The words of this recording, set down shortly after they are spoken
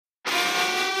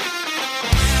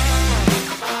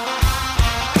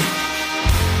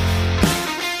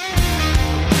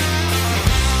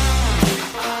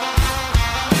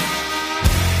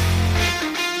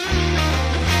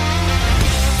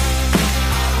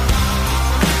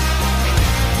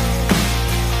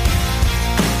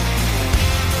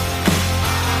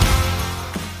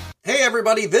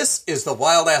everybody. This is the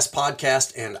Wild Ass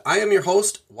Podcast, and I am your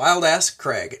host, Wild Ass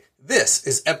Craig. This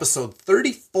is episode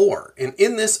 34, and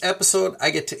in this episode, I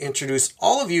get to introduce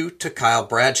all of you to Kyle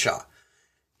Bradshaw.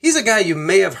 He's a guy you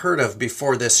may have heard of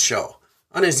before this show.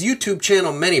 On his YouTube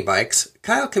channel, Many Bikes,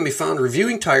 Kyle can be found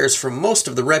reviewing tires from most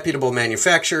of the reputable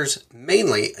manufacturers,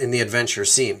 mainly in the adventure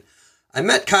scene. I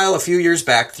met Kyle a few years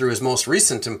back through his most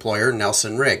recent employer,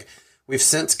 Nelson Rig. We've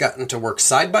since gotten to work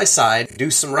side by side,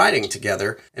 do some riding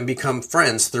together, and become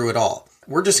friends through it all.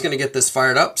 We're just going to get this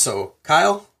fired up, so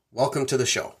Kyle, welcome to the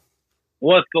show.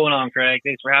 What's going on, Craig?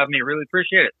 Thanks for having me. Really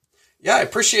appreciate it. Yeah, I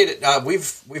appreciate it.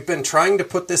 We've been trying to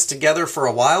put this together for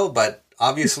a while, but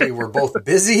obviously we're both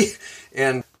busy,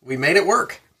 and we made it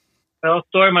work. Well,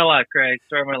 story of my life, Craig.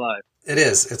 Story of my life. It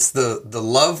is. It's the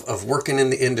love of working in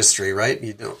the industry, right?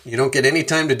 You don't get any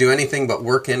time to do anything but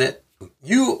work in it.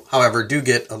 You, however, do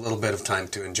get a little bit of time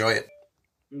to enjoy it.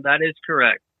 That is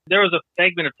correct. There was a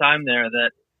segment of time there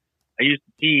that I used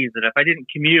to tease that if I didn't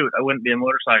commute, I wouldn't be a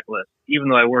motorcyclist, even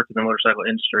though I worked in the motorcycle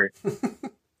industry.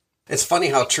 It's funny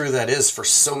how true that is for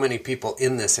so many people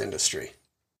in this industry.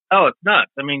 Oh, it's nuts.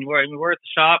 I mean, we're at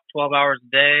the shop 12 hours a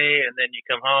day, and then you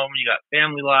come home, you got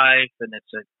family life, and it's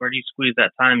like, where do you squeeze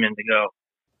that time in to go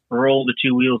roll the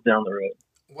two wheels down the road?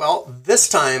 Well, this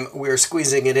time we're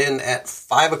squeezing it in at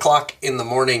 5 o'clock in the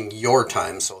morning your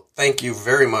time, so thank you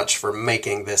very much for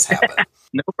making this happen.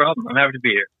 No problem. I'm happy to be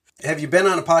here. Have you been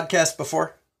on a podcast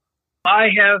before? I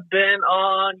have been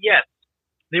on, yes.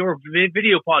 They were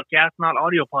video podcasts, not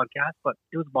audio podcasts, but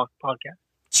it was a podcast.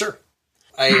 Sure.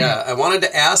 I wanted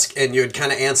to ask, and you had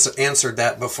kind of answered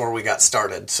that before we got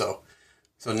started, so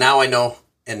now I know,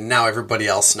 and now everybody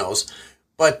else knows.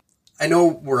 But I know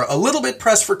we're a little bit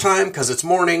pressed for time because it's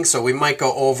morning, so we might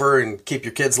go over and keep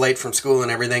your kids late from school and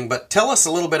everything. But tell us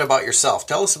a little bit about yourself.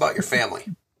 Tell us about your family.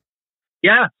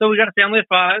 Yeah, so we got a family of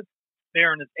 5.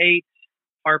 Barron is 8.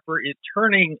 Harper is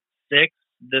turning 6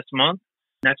 this month,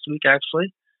 next week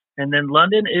actually. And then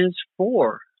London is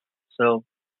 4. So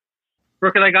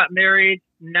Brooke and I got married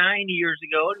 9 years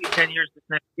ago. It'll be 10 years this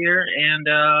next year. And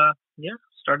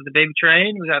started the baby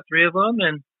train. We got 3 of them,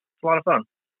 and it's a lot of fun.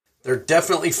 They're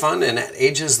definitely fun and at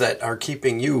ages that are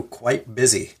keeping you quite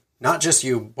busy. Not just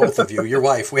you, both of you, your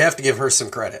wife. We have to give her some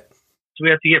credit. So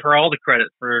we have to give her all the credit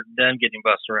for them getting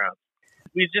bussed around.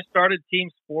 We just started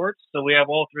team sports, so we have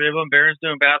all 3 of them. Barron's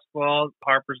doing basketball,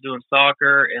 Harper's doing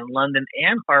soccer, and London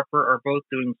and Harper are both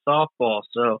doing softball.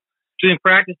 So doing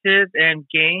practices and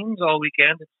games all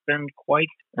weekend. It's been quite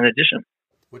an addition.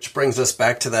 Which brings us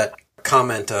back to that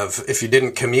comment of, if you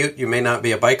didn't commute, you may not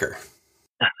be a biker.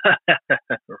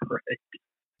 Right.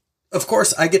 Of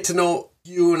course, I get to know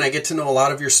you and I get to know a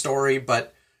lot of your story,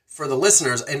 but for the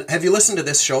listeners, and have you listened to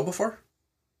this show before?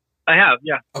 I have,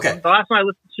 yeah. Okay. The last one I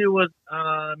listened to was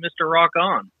Mr. Rock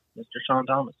On, Mr. Sean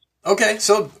Thomas. Okay,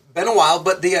 so been a while,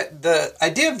 but the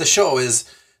idea of the show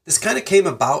is this kind of came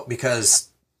about because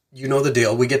you know the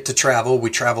deal. We get to travel.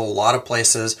 We travel a lot of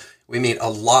places. We meet a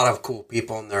lot of cool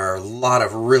people, and there are a lot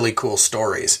of really cool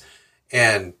stories.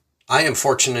 And I am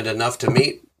fortunate enough to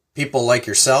meet people like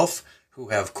yourself who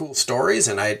have cool stories,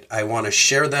 and I want to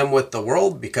share them with the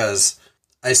world because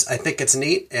I think it's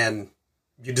neat and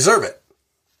you deserve it.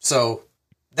 So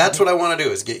that's what I want to do,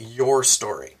 is get your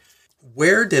story.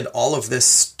 Where did all of this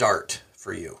start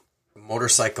for you?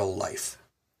 Motorcycle life.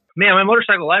 Man, my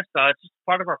motorcycle lifestyle, it's just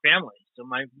part of our family. So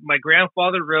my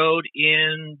grandfather rode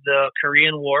in the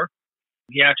Korean War.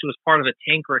 He actually was part of a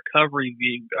tank recovery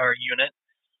unit.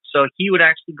 So he would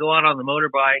actually go out on the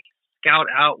motorbike, scout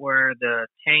out where the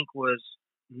tank was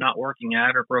not working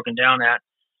at or broken down at,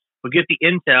 would get the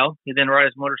intel. He'd then ride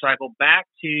his motorcycle back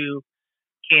to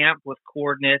camp with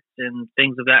coordinates and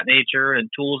things of that nature and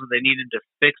tools that they needed to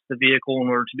fix the vehicle in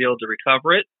order to be able to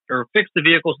recover it, or fix the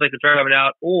vehicle so they could drive it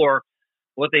out, or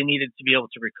what they needed to be able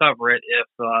to recover it if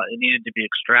it needed to be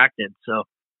extracted. So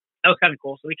that was kind of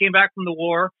cool. So he came back from the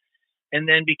war and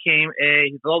then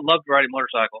he loved riding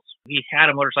motorcycles. He had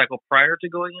a motorcycle prior to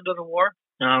going into the war.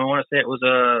 I want to say it was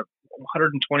a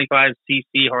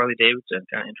 125cc Harley Davidson,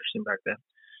 kind of interesting back then.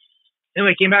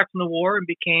 Anyway, he came back from the war and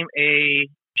became a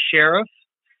sheriff,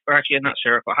 or actually not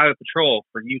sheriff, but highway patrol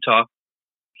for Utah.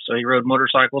 So he rode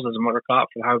motorcycles as a motor cop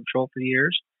for the highway patrol for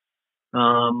years.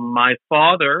 My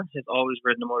father has always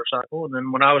ridden a motorcycle. And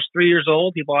then when I was 3 years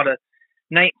old, he bought a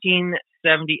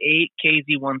 1978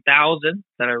 KZ1000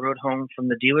 that I rode home from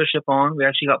the dealership on. We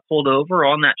actually got pulled over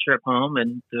on that trip home,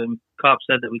 and the cop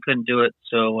said that we couldn't do it.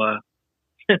 So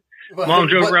Mom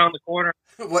drove around the corner.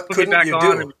 What couldn't you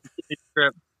do?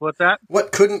 Trip. What's that?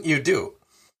 What couldn't you do?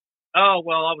 Oh,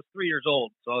 well, I was 3 years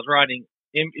old, so I was riding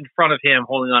in front of him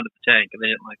holding onto the tank, and they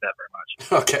didn't like that very much.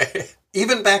 Okay.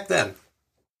 Even back then?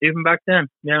 even back then.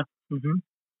 Yeah.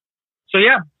 So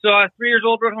I was 3 years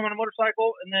old, rode home on a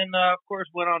motorcycle, and then, of course,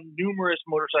 went on numerous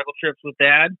motorcycle trips with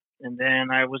Dad. And then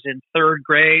I was in third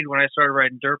grade when I started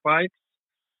riding dirt bikes.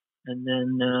 And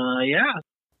then,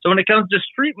 So when it comes to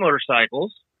street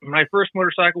motorcycles, my first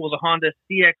motorcycle was a Honda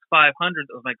CX500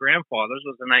 that was my grandfather's.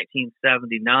 It was in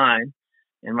 1979.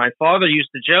 And my father used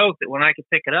to joke that when I could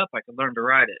pick it up, I could learn to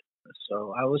ride it.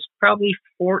 So I was probably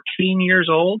 14 years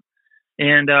old.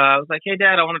 And I was like, hey,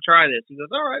 Dad, I want to try this. He goes,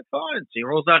 all right, fine. So he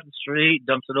rolls out the street,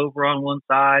 dumps it over on one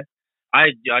side.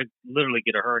 I literally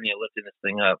get a hernia lifting this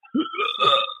thing up.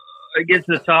 I get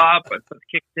to the top. I put the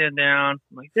kickstand down.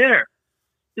 I'm like, there.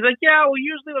 He's like, yeah, well,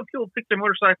 usually when people pick their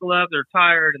motorcycle up, they're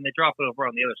tired and they drop it over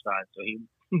on the other side. So he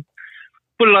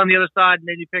put it on the other side and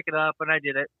then you pick it up, and I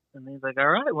did it. And he's like, all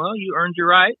right, well, you earned your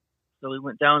right. So we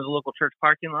went down to the local church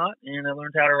parking lot and I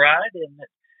learned how to ride. And at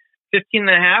 15 and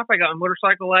a half, I got a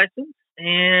motorcycle license,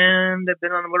 and I've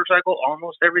been on a motorcycle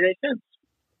almost every day since.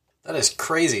 That is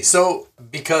crazy. So,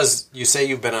 because you say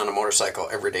you've been on a motorcycle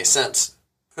every day since.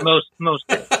 Most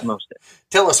days.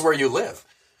 Tell us where you live.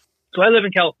 So I live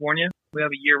in California. We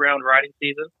have a year-round riding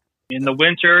season. In the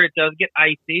winter, it does get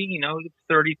icy. You know, it's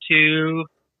 32,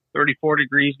 34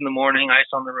 degrees in the morning, ice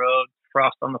on the road,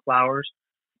 frost on the flowers.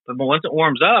 But once it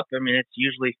warms up, I mean, it's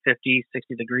usually 50,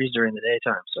 60 degrees during the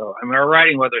daytime. So, I mean, our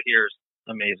riding weather here is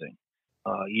amazing,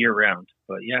 year-round.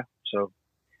 But, yeah, so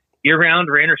year-round,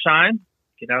 rain or shine,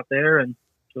 get out there and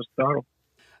just throttle.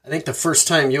 I think the first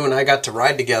time you and I got to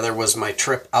ride together was my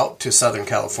trip out to Southern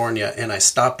California, and I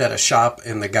stopped at a shop,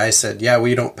 and the guy said, yeah,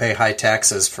 we don't pay high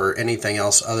taxes for anything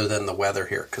else other than the weather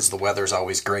here, because the weather's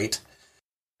always great.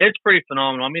 It's pretty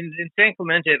phenomenal. I mean, in San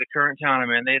Clemente, the current town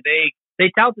I'm in, they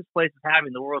tout this place as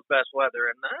having the world's best weather,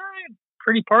 and I'm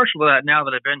pretty partial to that now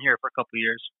that I've been here for a couple of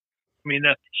years. I mean,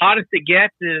 the hottest it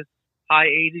gets is high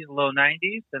 80s, low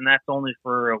 90s, and that's only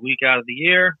for a week out of the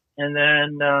year. And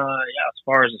then, as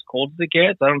far as cold as it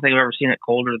gets, I don't think I've ever seen it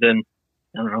colder than,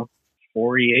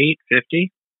 48,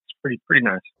 50. It's pretty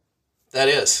nice. That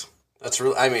is. That's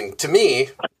really, I mean, to me,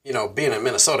 being in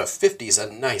Minnesota, 50 is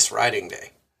a nice riding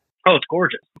day. Oh, it's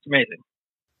gorgeous. It's amazing.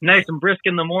 Nice and brisk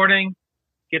in the morning.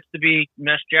 Gets to be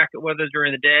mesh jacket weather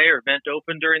during the day or vent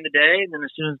open during the day. And then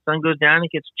as soon as the sun goes down,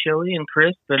 it gets chilly and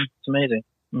crisp, and it's amazing.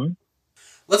 Mm-hmm.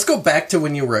 Let's go back to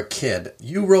when you were a kid.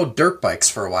 You rode dirt bikes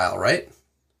for a while, right?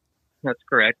 That's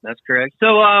correct. So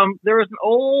there was an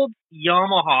old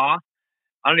Yamaha.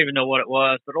 I don't even know what it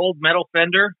was, but old metal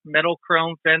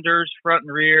chrome fenders, front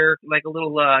and rear, like a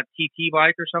little TT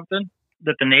bike or something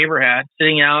that the neighbor had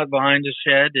sitting out behind his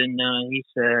shed. And he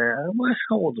said,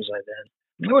 how old was I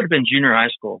then? I would have been junior high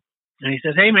school. And he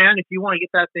says, hey, man, if you want to get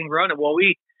that thing running. Well,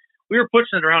 we were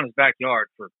pushing it around his backyard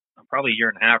for probably a year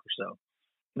and a half or so.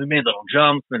 We made little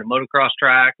jumps in a motocross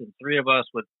track, and three of us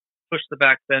would push the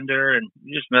back fender and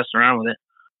just messing around with it.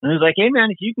 And he was like, hey, man,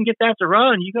 if you can get that to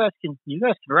run, you guys can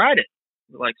ride it.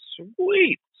 We're like,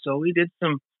 sweet. So we did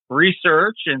some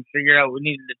research and figured out what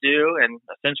we needed to do. And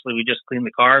essentially we just cleaned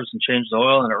the carbs and changed the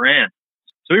oil, and it ran.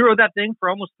 So we rode that thing for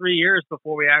almost 3 years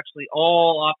before we actually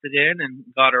all opted in and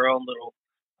got our own little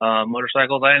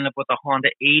motorcycles. I ended up with a Honda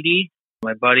 80.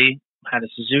 My buddy had a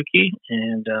Suzuki,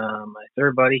 and my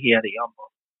third buddy, he had a Yamaha.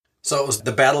 So it was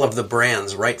the battle of the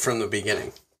brands right from the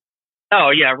beginning.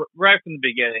 Oh, yeah, right from the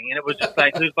beginning. And it was just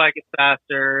like, whose bike is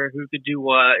faster, who could do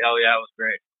what. Oh, yeah, it was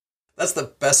great. That's the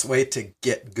best way to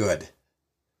get good.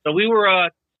 So we were,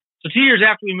 2 years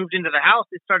after we moved into the house,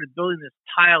 they started building this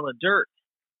tile of dirt.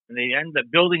 And they ended up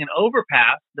building an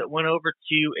overpass that went over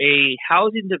to a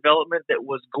housing development that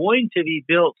was going to be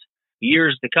built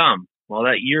years to come. Well,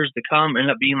 that years to come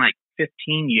ended up being like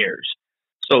 15 years.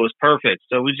 So it was perfect.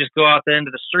 So we just go out the end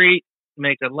of the street,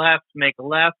 make a left, and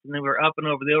then we were up and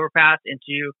over the overpass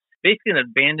into basically an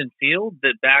abandoned field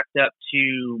that backed up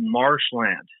to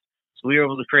marshland. So we were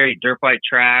able to create dirt bike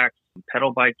tracks,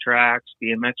 pedal bike tracks,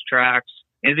 BMX tracks,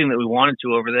 anything that we wanted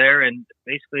to over there. And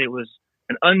basically it was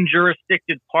an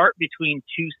unjurisdicted part between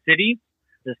two cities,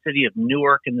 the city of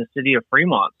Newark and the city of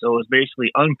Fremont. So it was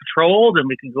basically unpatrolled, and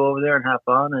we could go over there and have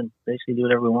fun and basically do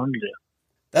whatever we wanted to do.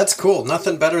 That's cool.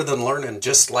 Nothing better than learning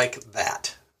just like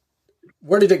that.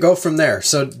 Where did it go from there?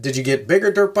 So did you get bigger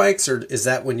dirt bikes, or is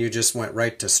that when you just went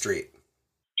right to street?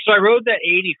 So I rode that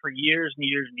 80 for years and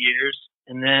years and years.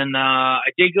 And then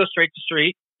I did go straight to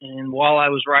street. And while I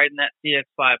was riding that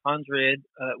CX500, it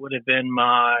would have been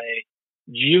my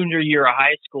junior year of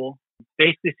high school.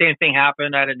 Basically, same thing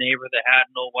happened. I had a neighbor that had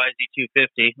an old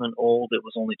YZ250. When old, it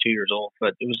was only 2 years old,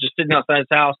 but it was just sitting outside his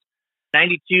house.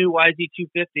 92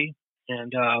 YZ250.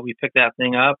 And we picked that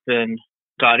thing up and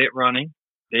got it running.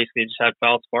 Basically, just had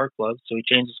fouled spark plugs. So we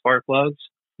changed the spark plugs,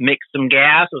 mixed some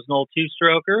gas. It was an old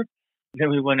two-stroker. Then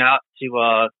we went out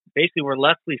to basically where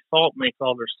Leslie Salt makes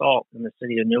all their salt in the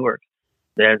city of Newark.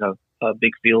 There's a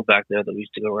big field back there that we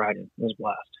used to go riding. It was a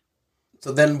blast.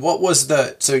 So then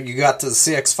so you got to the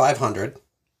CX500.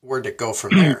 Where'd it go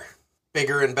from there?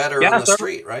 Bigger and better on the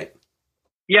street, right?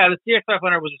 Yeah, the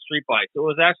CX500 was a street bike. It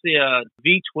was actually a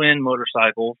V-twin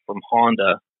motorcycle from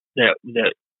Honda that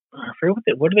I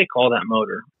forget what do they call that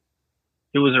motor?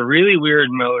 It was a really weird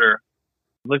motor,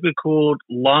 liquid-cooled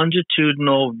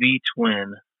longitudinal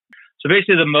V-twin. So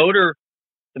basically the motor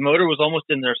was almost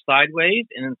in there sideways,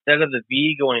 and instead of the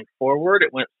V going forward,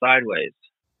 it went sideways.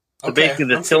 So basically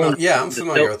the cylinders... I'm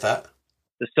familiar with that.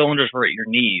 The cylinders were at your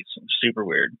knees. Super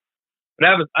weird. But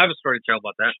I have a story to tell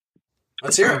about that.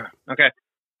 Let's hear it. Okay.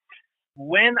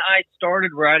 When I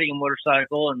started riding a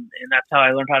motorcycle, and that's how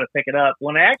I learned how to pick it up,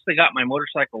 when I actually got my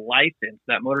motorcycle license,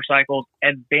 that motorcycle's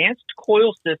advanced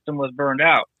coil system was burned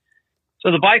out. So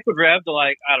the bike would rev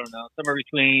to somewhere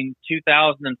between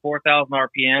 2,000 and 4,000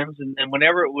 RPMs. And then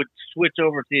whenever it would switch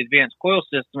over to the advanced coil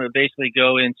system, it would basically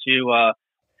go into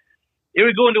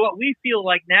what we feel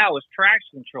like now is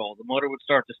traction control. The motor would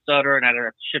start to stutter, and I'd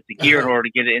have to shift the gear in order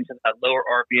to get it into that lower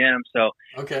RPM. So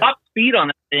top speed on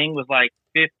that thing was like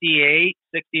 58,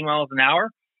 60 miles an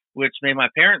hour, which made my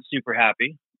parents super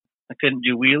happy. I couldn't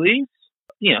do wheelies,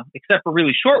 except for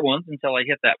really short ones until I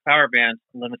hit that power band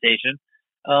limitation.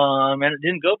 And it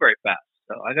didn't go very fast.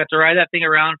 So I got to ride that thing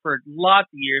around for lots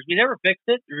of years. We never fixed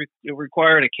it. It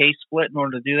required a case split in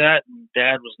order to do that. And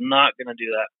Dad was not going to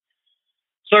do that.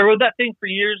 So I rode that thing for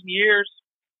years and years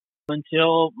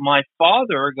until my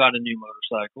father got a new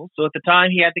motorcycle. So at the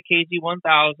time he had the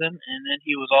KZ1000, and then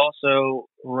he was also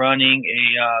running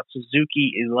a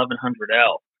Suzuki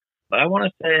 1100L. But I want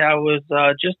to say I was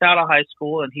just out of high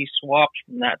school, and he swapped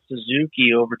from that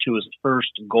Suzuki over to his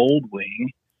first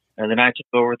Goldwing. And then I took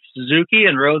over the Suzuki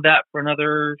and rode that for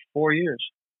another 4 years.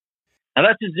 Now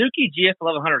that Suzuki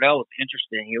GS1100L was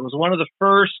interesting. It was one of the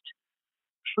first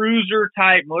cruiser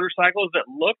type motorcycles that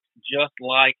looked just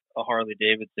like a Harley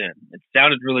Davidson. It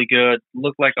sounded really good,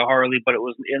 looked like a Harley, but it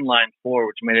was an inline four,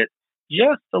 which made it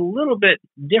just a little bit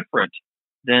different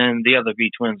than the other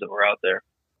V-twins that were out there.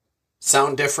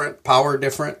 Sound different, power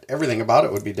different, everything about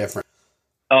it would be different.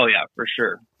 Oh yeah, for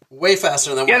sure. Way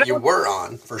faster than what you were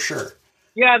on, for sure.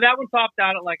 Yeah, that one topped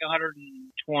out at like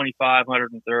 125,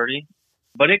 130.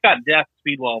 But it got death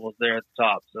speed wobbles there at the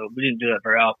top, so we didn't do that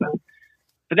very often.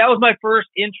 But that was my first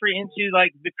entry into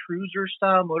like the cruiser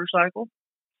style motorcycle.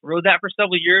 Rode that for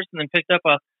several years and then picked up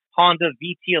a Honda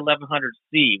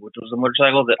VT1100C, which was a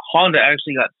motorcycle that Honda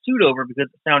actually got sued over because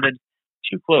it sounded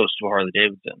too close to a Harley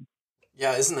Davidson.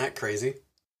 Yeah, isn't that crazy?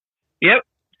 Yep.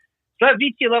 So that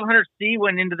VT1100C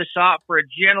went into the shop for a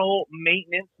general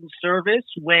maintenance and service.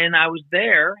 When I was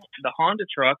there, the Honda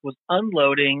truck was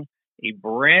unloading a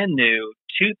brand new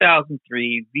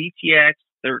 2003 VTX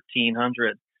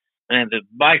 1300. And the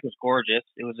bike was gorgeous.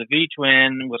 It was a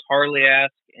V-twin, was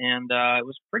Harley-esque, and it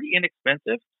was pretty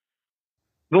inexpensive.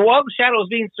 But while the Shadow was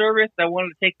being serviced, I wanted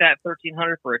to take that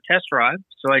 1300 for a test drive.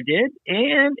 So I did,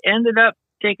 and ended up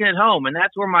taking it home. And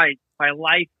that's where my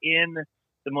life in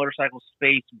the motorcycle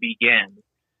space began.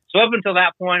 So up until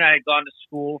that point, I had gone to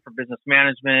school for business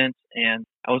management, and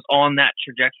I was on that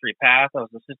trajectory path. I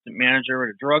was assistant manager at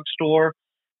a drugstore.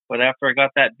 But after I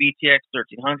got that BTX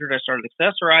 1300, I started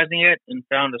accessorizing it and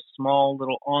found a small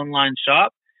little online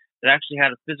shop that actually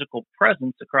had a physical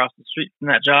presence across the street from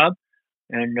that job.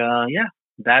 And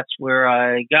that's where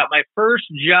I got my first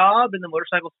job in the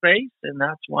motorcycle space, and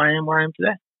that's why I am where I am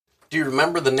today. Do you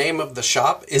remember the name of the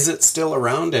shop? Is it still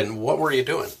around, and what were you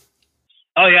doing?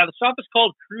 Oh, yeah, the shop is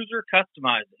called Cruiser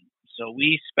Customizing. So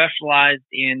we specialized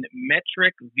in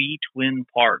metric V-twin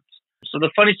parts. So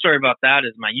the funny story about that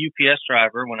is my UPS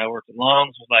driver, when I worked at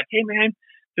Long's, was like, hey, man,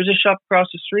 there's a shop across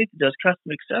the street that does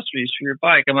custom accessories for your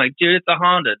bike. I'm like, dude, it's a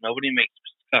Honda. Nobody makes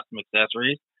custom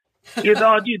accessories. He goes,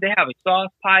 oh, dude, they have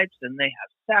exhaust pipes and they have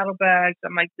saddlebags.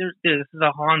 I'm like, dude, this is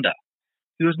a Honda.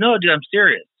 He goes, no, dude, I'm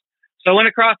serious. So I went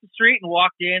across the street and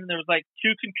walked in. There was like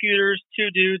 2 computers, 2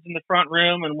 dudes in the front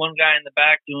room, and 1 guy in the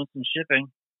back doing some shipping.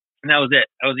 And that was it.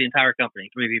 That was the entire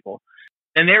company, 3 people.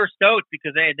 And they were stoked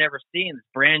because they had never seen this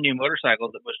brand new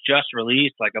motorcycle that was just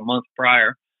released like a month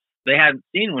prior. They hadn't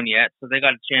seen one yet, so they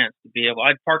got a chance to be able.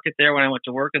 I'd park it there when I went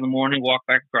to work in the morning, walk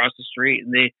back across the street,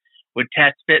 and they would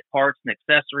test fit parts and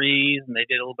accessories, and they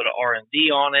did a little bit of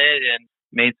R&D on it and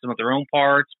made some of their own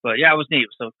parts. But yeah, it was neat.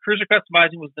 So Cruiser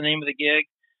Customizing was the name of the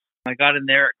gig. I got in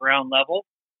there at ground level,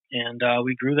 and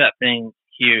we grew that thing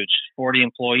huge. 40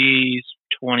 employees,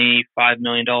 $25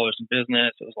 million in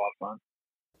business. It was a lot of fun.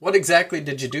 What exactly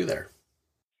did you do there?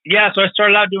 Yeah, so I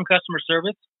started out doing customer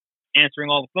service. answering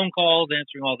all the phone calls,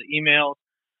 answering all the emails.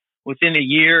 Within a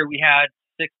year, we had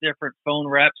 6 different phone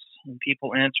reps and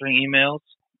people answering emails.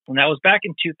 And that was back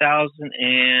in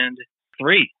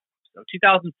 2003. So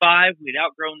 2005, we'd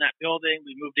outgrown that building.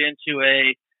 We moved into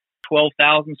a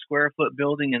 12,000 square foot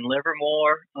building in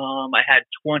Livermore. I had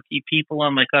 20 people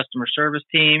on my customer service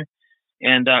team.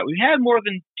 And we had more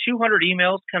than 200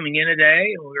 emails coming in a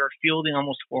day, and we were fielding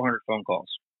almost 400 phone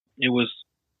calls. It was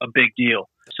a big deal.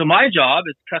 So my job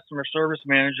as customer service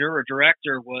manager or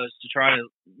director was to try to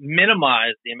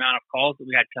minimize the amount of calls that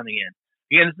we had coming in.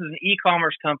 Again, this is an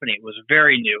e-commerce company. It was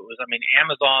very new.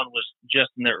 Amazon was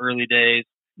just in their early days.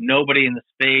 Nobody in the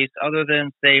space other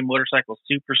than, say, Motorcycle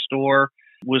Superstore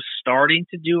was starting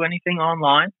to do anything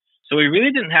online. So we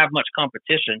really didn't have much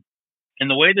competition. And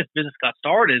the way this business got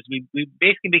started is we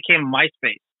basically became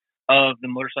MySpace of the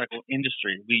motorcycle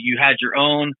industry. You had your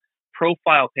own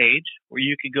profile page where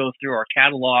you could go through our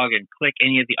catalog and click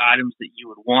any of the items that you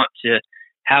would want to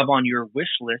have on your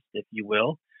wish list, if you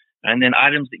will. And then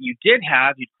items that you did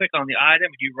have, you'd click on the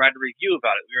item and you'd write a review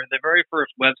about it. We were the very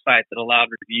first website that allowed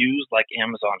reviews like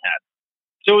Amazon had.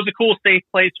 So it was a cool, safe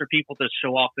place for people to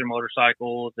show off their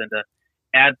motorcycles and to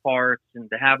add parts and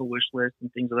to have a wish list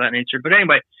and things of that nature. But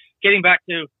anyway, getting back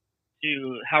to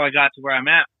how I got to where I'm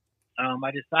at,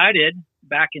 I decided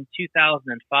back in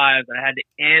 2005 that I had to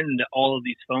end all of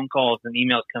these phone calls and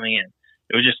emails coming in.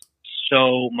 There was just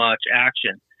so much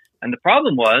action. And the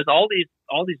problem was all these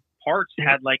parts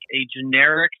had like a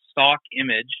generic stock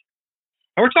image.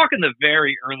 And we're talking the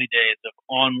very early days of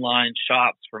online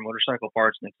shops for motorcycle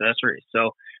parts and accessories.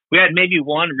 So we had maybe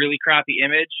one really crappy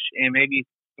image and maybe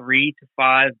 3 to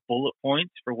 5 bullet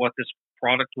points for what this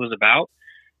product was about.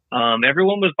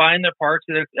 Everyone was buying their parts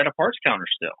at a parts counter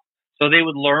still. So they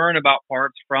would learn about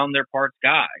parts from their parts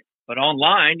guy. But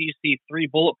online, you see 3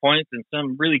 bullet points and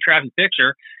some really crappy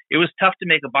picture. It was tough to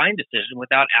make a buying decision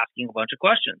without asking a bunch of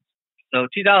questions. So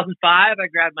 2005, I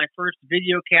grabbed my first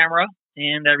video camera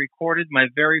and I recorded my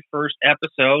very first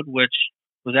episode, which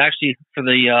was actually for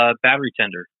the battery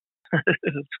tender.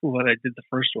 That's what I did the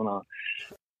first one on.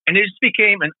 And it just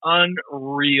became an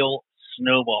unreal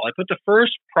snowball. I put the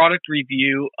first product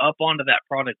review up onto that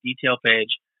product detail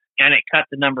page, and it cut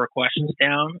the number of questions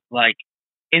down like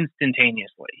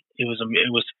instantaneously. It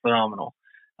was phenomenal.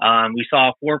 We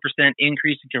saw a 4%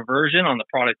 increase in conversion on the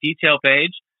product detail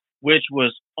page, which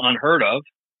was unheard of.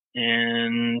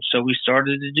 And so we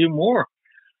started to do more.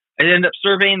 I ended up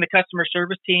surveying the customer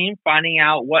service team, finding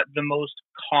out what the most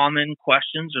common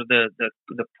questions or the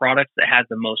products that had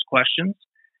the most questions.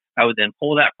 I would then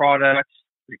pull that product,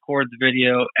 record the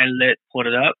video, edit it, put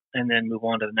it up, and then move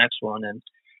on to the next one. And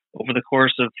over the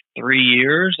course of 3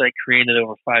 years, I created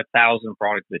over 5,000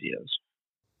 product videos.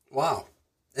 Wow.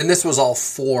 And this was all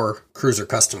for Cruiser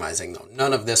Customizing, though.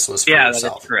 None of this was for yourself. Yeah,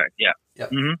 that's correct. Yeah.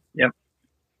 Yep. Mm-hmm. Yep.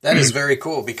 That is very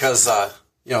cool because,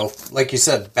 like you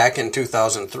said, back in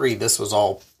 2003, this was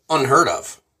all unheard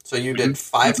of. So you did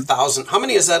 5,000. How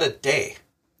many is that a day?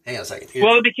 Hang on a second.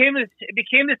 Well, it became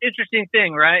this interesting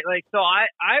thing, right? Like, so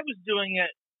I was doing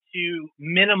it to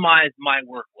minimize my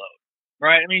workload,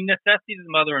 right? I mean, necessity is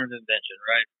the mother of invention,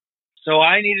 right? So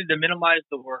I needed to minimize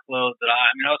the workload that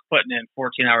I was putting in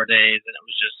 14-hour days, and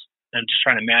I'm just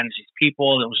trying to manage these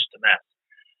people. And it was just a mess.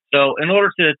 So in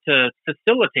order to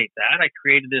facilitate that, I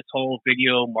created this whole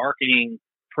video marketing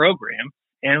program,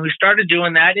 and we started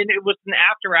doing that. And it was an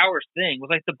after-hours thing. It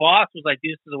was like the boss was like,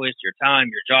 "This is a waste of your time.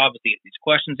 Your job is to get these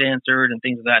questions answered and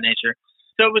things of that nature."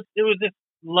 So it was this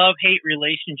love-hate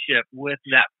relationship with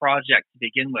that project to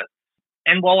begin with.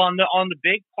 And while on the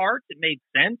big parts, it made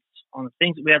sense. On the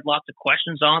things that we had lots of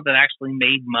questions on that actually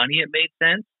made money, it made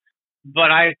sense.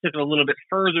 But I took it a little bit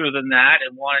further than that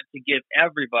and wanted to give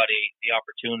everybody the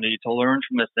opportunity to learn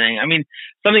from this thing. I mean,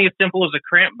 something as simple as a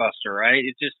cramp buster, right?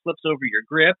 It just flips over your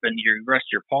grip and you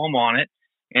rest your palm on it.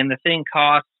 And the thing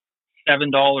costs $7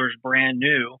 brand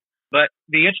new. But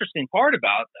the interesting part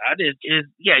about that is,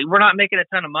 we're not making a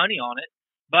ton of money on it.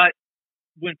 But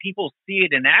when people see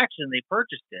it in action, they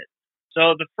purchased it.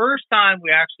 So the first time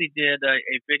we actually did a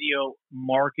video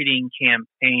marketing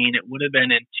campaign, it would have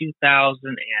been in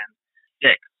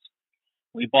 2006.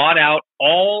 We bought out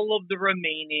all of the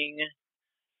remaining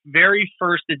very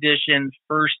first edition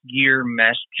first gear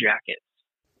mesh jackets.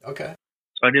 Okay.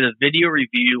 So I did a video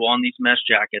review on these mesh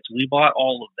jackets. We bought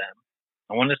all of them.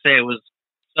 I want to say it was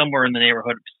somewhere in the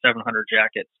neighborhood of 700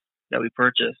 jackets that we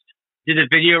purchased. Did a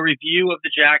video review of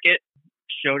the jacket,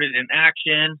 showed it in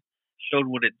action, showed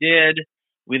what it did.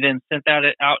 We then sent that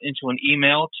out into an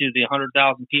email to the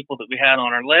 100,000 people that we had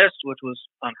on our list, which was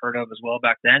unheard of as well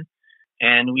back then.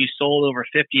 And we sold over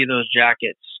 50 of those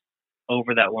jackets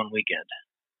over that one weekend.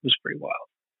 It was pretty wild.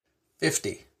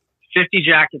 50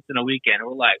 jackets in a weekend.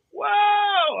 We're like,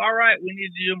 whoa, all right, we need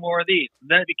to do more of these.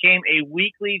 Then it became a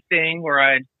weekly thing where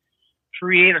I'd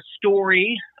create a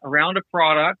story around a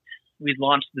product. We'd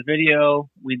launch the video.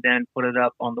 We'd then put it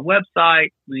up on the website.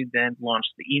 We'd then launch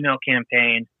the email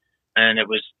campaign, and it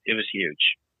was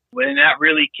huge. When that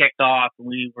really kicked off,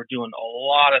 we were doing a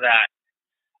lot of that.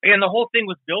 Again, the whole thing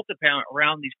was built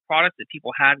around these products that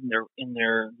people had in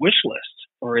their wish list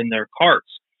or in their carts.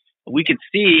 We could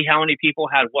see how many people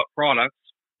had what products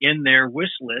in their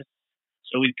wish list.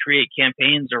 So we'd create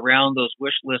campaigns around those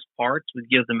wish list parts. We'd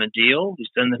give them a deal.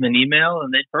 We'd send them an email,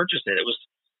 and they'd purchase it. It was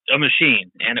a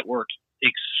machine, and it worked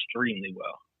extremely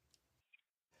well.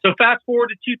 So fast forward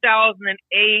to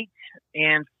 2008,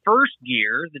 and First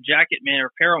Gear, the jacket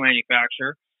apparel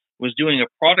manufacturer, was doing a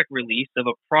product release of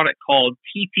a product called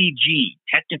TPG,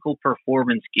 Technical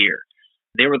Performance Gear.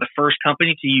 They were the first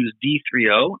company to use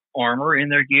D30 armor in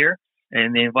their gear,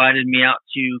 and they invited me out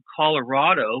to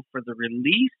Colorado for the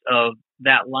release of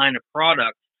that line of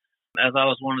product, as I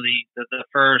was one of the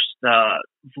first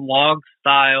vlog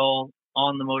style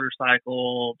on the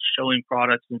motorcycle showing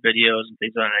products and videos and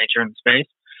things of that nature in the space.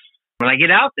 When I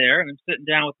get out there and I'm sitting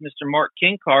down with Mr. Mark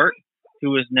Kinkart,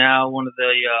 who is now one of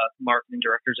the marketing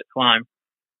directors at Climb,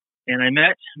 and I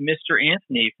met Mr.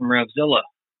 Anthony from Revzilla.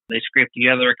 They scraped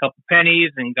together a couple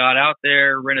pennies and got out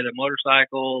there, rented a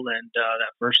motorcycle, and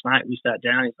that first night we sat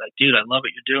down. He's like, dude, I love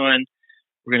what you're doing.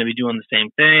 We're going to be doing the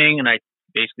same thing. And I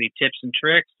basically tips and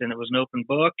tricks, and it was an open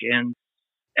book. And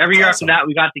every year after that,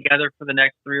 we got together for the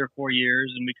next 3 or 4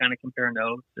 years, and we kind of compare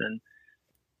notes. And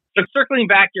so circling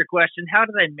back to your question, how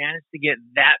did I manage to get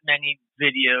that many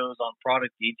videos on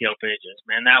product detail pages?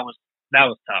 Man, that was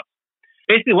tough.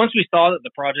 Basically, once we saw that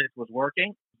the project was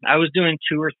working, I was doing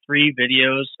 2 or 3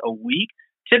 videos a week,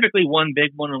 typically one big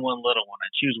one and one little one.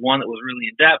 I'd choose one that was really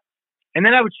in depth, and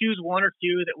then I would choose 1 or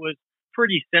 2 that was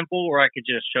pretty simple where I could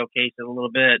just showcase it a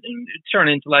little bit and it turned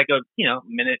into like a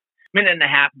minute and a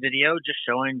half video just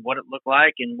showing what it looked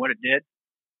like and what it did.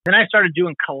 Then I started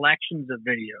doing collections of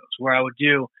videos where I would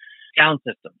do sound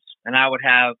systems, and I would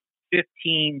have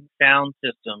 15 sound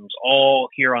systems all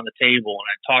here on the table, and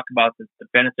I'd talk about the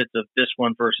benefits of this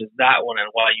one versus that one and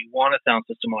why you want a sound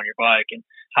system on your bike and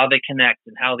how they connect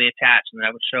and how they attach. And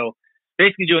I would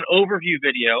basically do an overview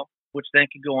video, which then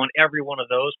could go on every one of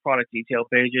those product detail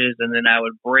pages, and then I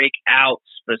would break out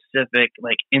specific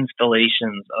like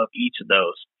installations of each of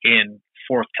those in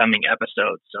forthcoming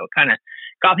episodes. So it kind of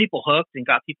got people hooked and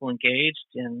got people engaged,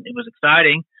 and it was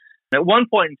exciting. At one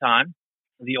point in time,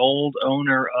 the old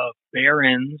owner of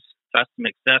Barron's Custom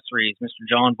Accessories, Mr.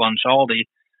 John Von Schalde,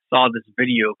 saw this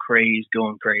video craze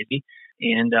going crazy,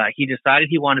 and he decided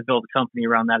he wanted to build a company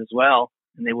around that as well.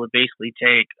 And they would basically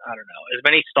take, as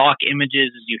many stock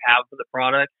images as you have for the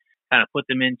product, kind of put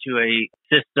them into a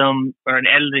system or an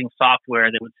editing software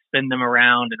that would spin them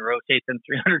around and rotate them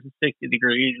 360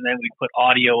 degrees, and then we put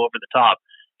audio over the top.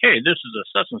 Hey, this is a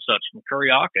such and such from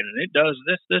Kuryakin, and it does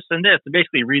this, this, and this. And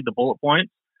basically read the bullet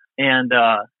points. And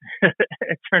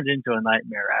it turned into a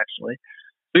nightmare, actually.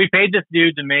 So we paid this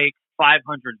dude to make 500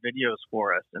 videos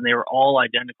for us, and they were all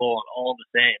identical and all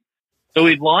the same. So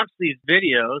we launched these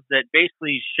videos that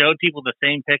basically showed people the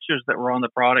same pictures that were on the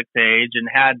product page and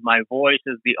had my voice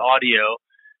as the audio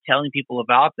telling people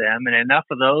about them. And enough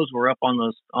of those were up on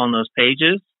those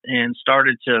pages and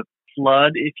started to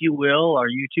flood, if you will, our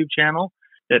YouTube channel,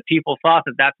 that people thought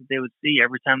that that's what they would see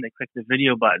every time they clicked the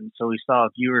video button. So we saw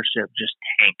viewership just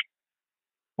tank.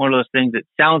 One of those things that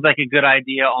sounds like a good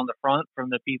idea on the front from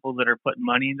the people that are putting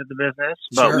money into the business,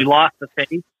 but sure, we lost the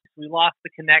faith. We lost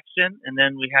the connection, and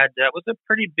then it was a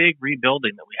pretty big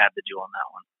rebuilding that we had to do on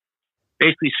that one.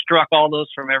 Basically struck all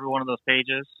those from every one of those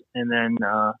pages, and then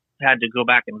had to go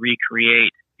back and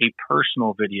recreate a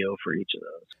personal video for each of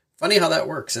those. Funny how that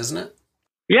works, isn't it?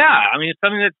 Yeah, I mean, it's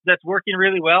something that's working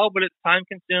really well, but it's time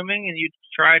consuming, and you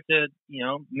try to,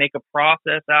 make a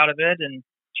process out of it, and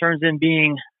turns in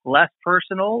being less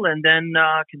personal, and then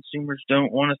consumers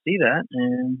don't want to see that,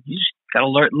 and you just got to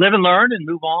live and learn and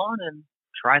move on and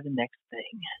try the next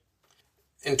thing.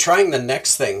 And trying the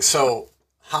next thing. So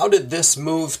how did this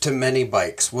move to many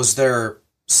bikes? Was there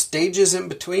stages in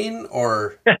between,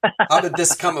 or how did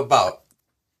this come about?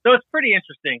 So it's pretty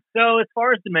interesting. So as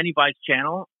far as the Many Bikes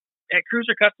channel, at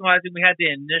Cruiser Customizing, we had the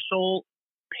initial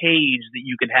page that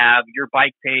you could have, your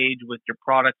bike page with your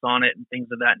products on it and things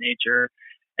of that nature.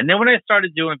 And then when I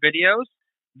started doing videos,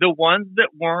 the ones that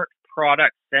weren't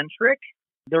product centric,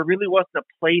 there really wasn't a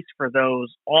place for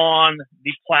those on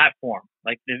the platform.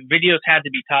 Like the videos had to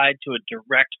be tied to a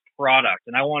direct product.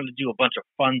 And I wanted to do a bunch of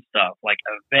fun stuff like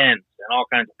events and all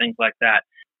kinds of things like that.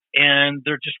 and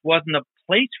there just wasn't a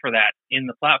place for that in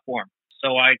the platform.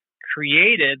 So I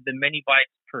created the Mini Bikes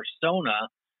persona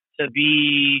to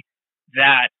be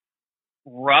that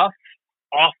rough,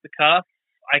 off the cuff.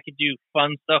 I could do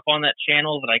fun stuff on that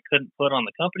channel that I couldn't put on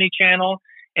the company channel,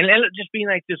 and it ended up just being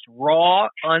like this raw,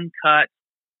 uncut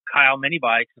Kyle Mini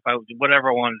Bikes. If I would do whatever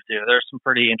I wanted to do, there's some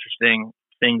pretty interesting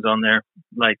things on there,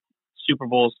 like Super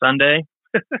Bowl Sunday.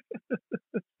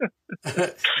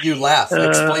 You laugh.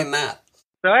 Explain that.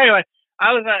 So anyway,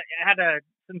 I had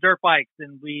some dirt bikes,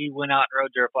 and we went out and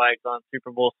rode dirt bikes on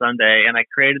Super Bowl Sunday, and I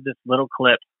created this little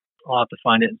clip. I'll have to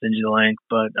find it and send you the link,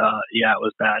 but yeah, it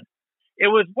was bad. It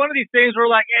was one of these things where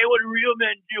like, hey, what do real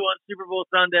men do on Super Bowl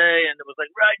Sunday? And it was like,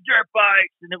 ride dirt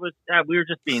bikes, and it was we were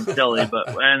just being silly,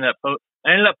 but I ended up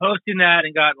posting that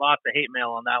and got lots of hate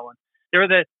mail on that one. There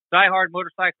were the diehard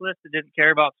motorcyclists that didn't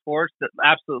care about sports that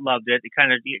absolutely loved it. It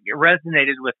kind of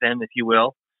resonated with them, if you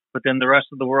will. But then the rest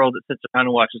of the world that sits around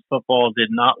and watches football did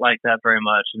not like that very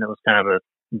much, and it was kind of a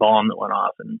bomb that went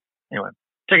off. And anyway,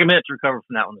 took a minute to recover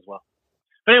from that one as well.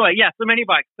 But anyway, yeah, so Mini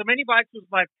Bikes. So Mini Bikes was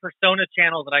my persona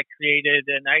channel that I created,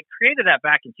 and I created that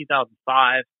back in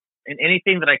 2005. And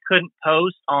anything that I couldn't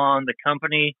post on the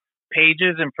company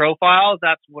pages and profiles,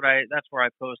 that's where I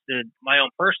posted my own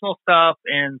personal stuff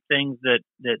and things that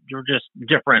were just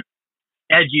different,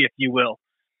 edgy, if you will,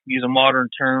 use a modern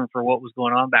term for what was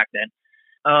going on back then.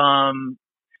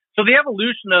 So the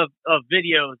evolution of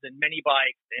videos and Mini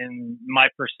Bikes and my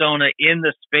persona in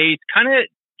the space kind of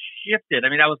shifted. I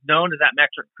mean, I was known as that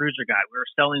metric cruiser guy. We were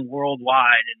selling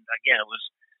worldwide, and again, it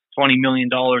was $20 million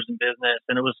in business,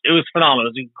 and it was phenomenal.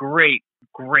 It was a great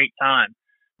time.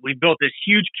 We built this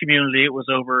huge community. It was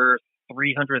over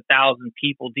 300,000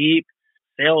 people deep.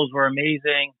 Sales were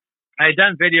amazing. I had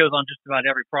done videos on just about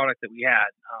every product that we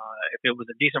had. If it was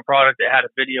a decent product, it had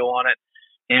a video on it.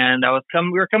 And we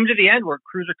were coming to the end where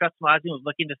Cruiser Customizing was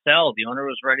looking to sell. The owner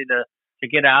was ready to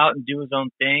get out and do his own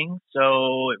thing.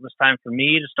 So it was time for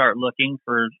me to start looking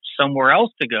for somewhere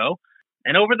else to go.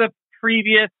 And over the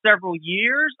previous several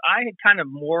years, I had kind of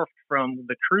morphed from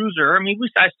the cruiser. I mean,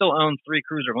 I still own 3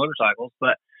 cruiser motorcycles,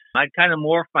 but I'd kind of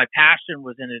morphed. My passion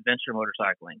was in adventure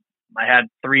motorcycling. I had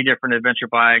 3 different adventure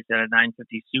bikes. I had a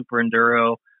 950 Super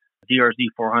Enduro,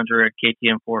 DRZ 400,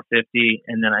 KTM 450,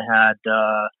 and then I had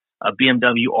a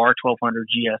BMW R1200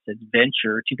 GS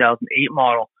Adventure 2008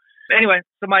 model. Anyway,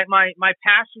 so my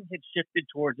passion had shifted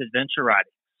towards adventure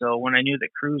riding. So when I knew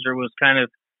that cruiser was kind of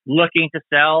looking to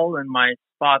sell and my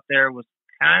spot there was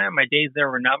kind of, my days there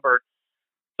were numbered.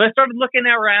 So I started looking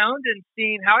around and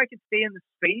seeing how I could stay in the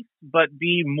space, but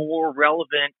be more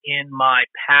relevant in my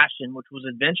passion, which was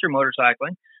adventure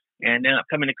motorcycling, and ended up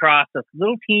coming across this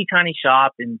little teeny tiny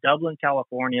shop in Dublin,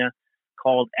 California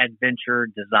called Adventure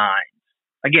Designs.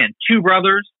 Again, 2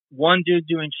 brothers, one dude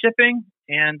doing shipping,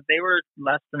 and they were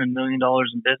less than $1 million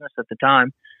in business at the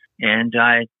time. And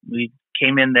we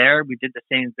came in there, we did the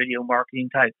same video marketing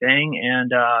type thing,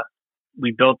 and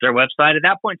we built their website. At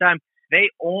that point in time,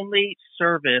 they only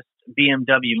serviced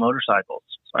BMW motorcycles.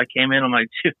 So I came in, I'm like,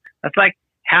 dude, that's like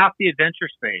half the adventure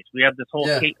space. We have this whole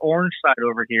Kate Orange side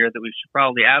over here that we should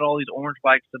probably add all these orange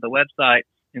bikes to the website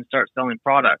and start selling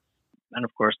products. And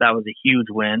of course, that was a huge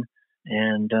win.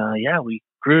 And we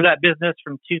grew that business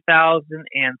from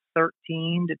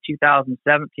 2013 to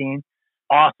 2017.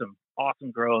 Awesome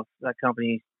growth. That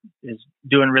company is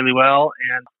doing really well.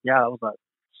 And yeah, it was a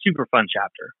super fun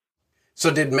chapter. So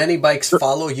did Mini Bikes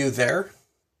follow you there?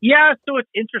 Yeah, so it's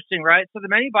interesting, right? So the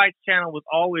Mini Bikes channel was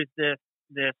always this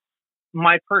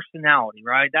my personality,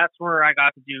 right? That's where I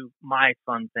got to do my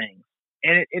fun things.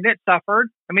 And it suffered.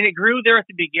 I mean, it grew there at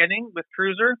the beginning with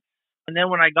Cruiser. And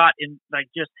then when I got in, like,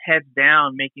 just heads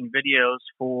down making videos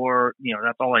for,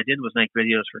 that's all I did was make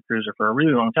videos for Cruiser for a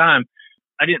really long time.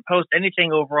 I didn't post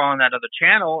anything over on that other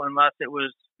channel unless it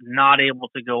was not able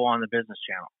to go on the business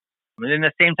channel. And then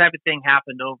the same type of thing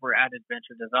happened over at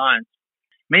Adventure Designs.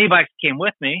 Mini Bikes came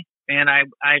with me, and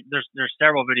there's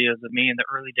several videos of me in the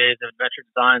early days of Adventure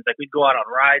Designs. Like, we'd go out on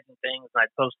rides and things, and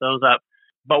I'd post those up.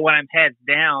 But when I'm heads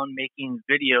down making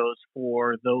videos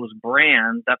for those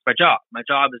brands, that's my job. My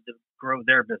job is to grow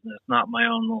their business, not my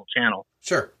own little channel.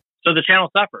 Sure. So the channel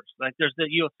suffers. Like,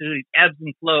 you'll see these ebbs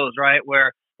and flows, right?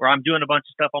 Where I'm doing a bunch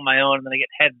of stuff on my own, and then I get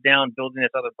heads down building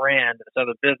this other brand, this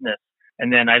other business.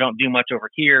 And then I don't do much over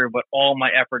here, but all my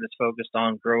effort is focused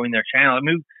on growing their channel. I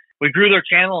mean, we grew their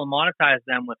channel and monetized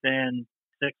them within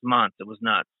 6 months. It was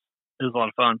nuts. It was a lot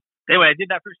of fun. Anyway, I did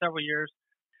that for several years.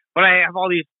 But I have all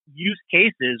these use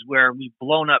cases where we've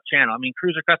blown up channel. I mean,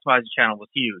 Cruiser Customizing channel was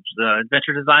huge. The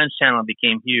Adventure Designs channel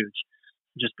became huge.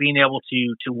 Just being able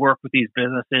to work with these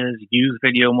businesses, use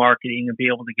video marketing, and be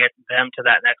able to get them to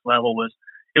that next level was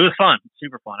It was fun,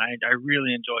 super fun. I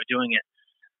really enjoy doing it.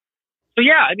 So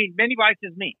yeah, I mean, mini bikes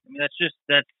is me. I mean, that's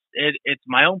it. It's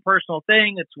my own personal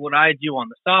thing. It's what I do on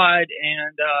the side,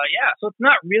 and yeah. So it's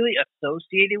not really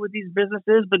associated with these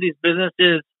businesses, but these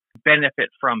businesses benefit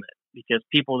from it because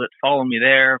people that follow me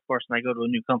there, of course, when I go to a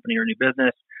new company or a new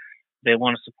business, they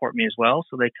want to support me as well.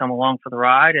 So they come along for the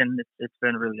ride, and it's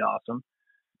been really awesome.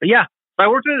 But yeah, so I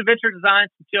worked with Adventure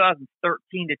Designs from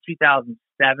 2013 to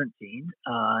 2017.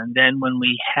 And then when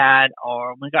we got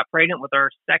pregnant with our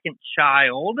second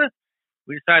child,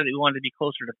 we decided that we wanted to be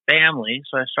closer to family.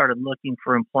 So I started looking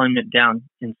for employment down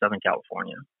in Southern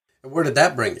California. And where did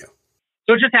that bring you?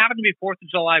 So it just happened to be 4th of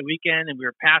July weekend, and we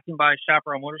were passing by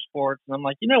Chaparral Motorsports. And I'm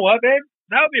like, you know what, babe?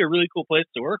 That would be a really cool place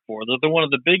to work for. They're one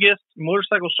of the biggest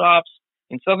motorcycle shops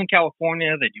in Southern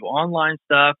California. They do online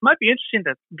stuff. Might be interesting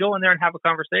to go in there and have a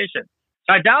conversation.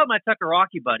 So I dialed my Tucker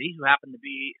Rocky buddy, who happened to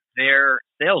be their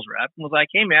sales rep, and was like,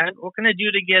 hey, man, what can I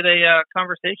do to get a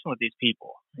conversation with these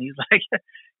people? And he's like,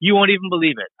 you won't even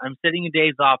believe it. I'm sitting in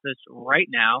Dave's office right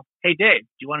now. Hey, Dave,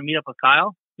 do you want to meet up with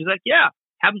Kyle? He's like, yeah,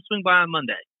 have him swing by on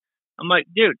Monday. I'm like,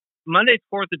 dude, Monday's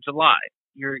 4th of July.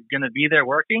 You're going to be there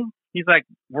working? He's like,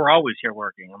 we're always here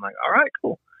working. I'm like, all right,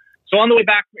 cool. So on the way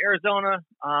back from Arizona,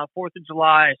 4th of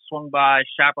July, I swung by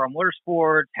Chaparral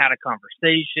Motorsports, had a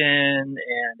conversation,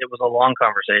 and it was a long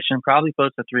conversation, probably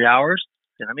close to 3 hours.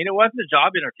 And I mean, it wasn't a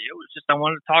job interview. It was just I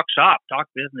wanted to talk shop, talk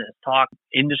business, talk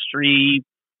industry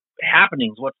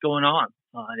happenings, what's going on.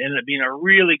 It ended up being a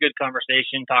really good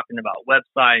conversation, talking about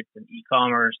websites and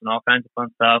e-commerce and all kinds of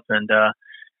fun stuff. And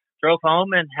drove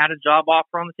home and had a job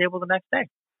offer on the table the next day.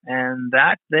 And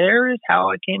that there is how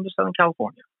I came to Southern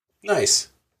California. Nice.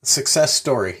 Success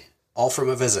story, all from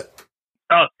a visit.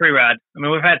 Oh, it's pretty rad. I mean,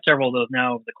 we've had several of those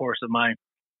now over the course of my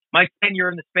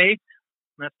tenure in the space.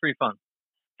 That's pretty fun.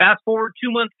 Fast forward 2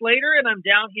 months later, and I'm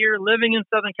down here living in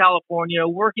Southern California,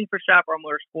 working for Chaparral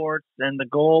Motorsports, and the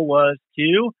goal was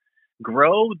to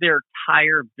grow their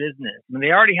tire business. I mean,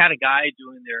 they already had a guy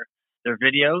doing their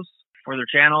videos for their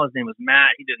channel. His name was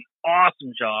Matt. He did an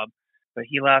awesome job, but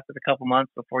he lasted a couple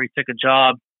months before he took a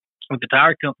job with the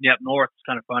tire company up north. It's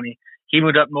kind of funny. He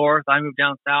moved up north. I moved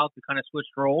down south. We kind of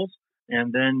switched roles.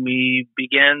 And then we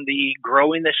began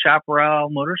growing the Chaparral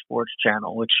Motorsports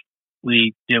channel, which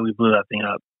we blew that thing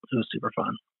up. It was super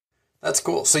fun. That's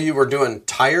cool. So you were doing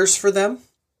tires for them?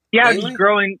 Yeah, just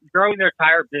growing their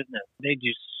tire business. They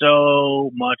do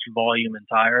so much volume in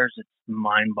tires. It's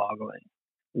mind-boggling.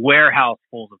 Warehouse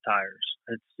fulls of tires.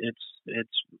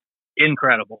 It's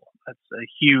incredible. That's a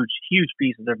huge, huge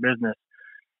piece of their business.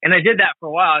 And I did that for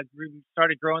a while. I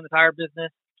started growing the tire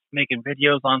business, making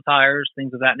videos on tires,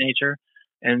 things of that nature.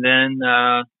 And then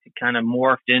it kind of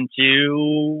morphed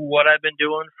into what I've been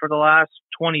doing for the last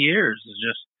 20 years, is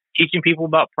just teaching people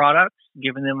about products,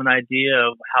 giving them an idea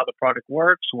of how the product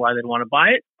works, why they'd want to buy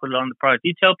it, put it on the product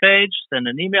detail page, send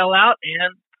an email out,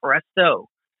 and presto,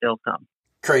 sales come.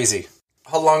 Crazy.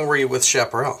 How long were you with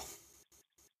Chaparral?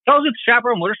 I was with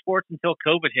Chaparral Motorsports until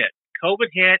COVID hit. COVID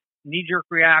hit, knee-jerk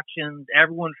reactions,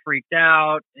 everyone freaked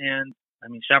out, and I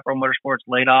mean, Chaparral Motorsports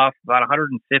laid off about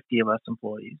 150 of us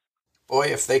employees. Boy,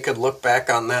 if they could look back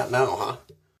on that now, huh?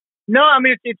 No, I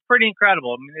mean, it's pretty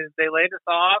incredible. I mean, they laid us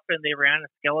off, and they ran a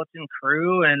skeleton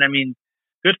crew, and I mean,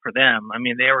 good for them. I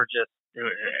mean, they were just,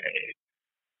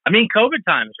 COVID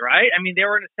times, right? I mean, they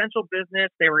were an essential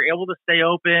business. They were able to stay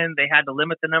open. They had to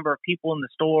limit the number of people in the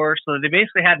store. So they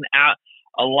basically had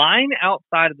a line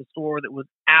outside of the store that was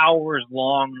hours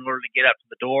long in order to get up to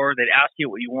the door. They'd ask you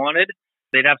what you wanted.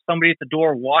 They'd have somebody at the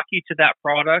door walk you to that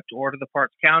product or to the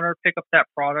parts counter, pick up that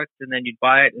product, and then you'd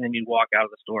buy it, and then you'd walk out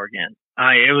of the store again.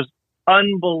 It was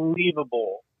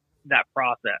unbelievable, that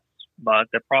process. But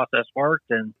the process worked,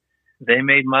 and they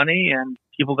made money, and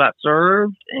people got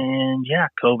served. And, yeah,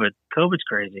 COVID's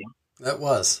crazy. That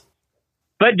was.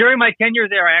 But during my tenure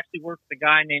there, I actually worked with a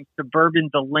guy named Suburban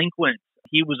Delinquent.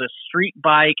 He was a street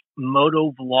bike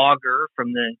moto vlogger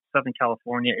from the Southern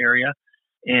California area.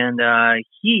 And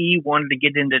he wanted to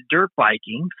get into dirt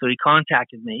biking. So he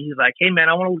contacted me. He's like, hey, man,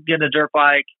 I want to get a dirt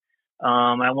bike.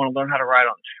 I want to learn how to ride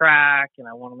on the track, and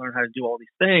I want to learn how to do all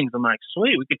these things. I'm like,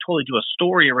 sweet, we could totally do a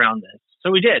story around this.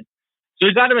 So we did. So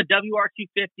we got him a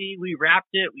WR250. We wrapped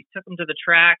it. We took him to the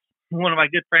track. One of my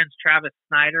good friends, Travis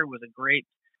Snyder, was a great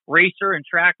racer and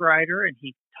track rider, and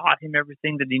he taught him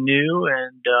everything that he knew.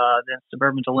 And then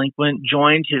Suburban Delinquent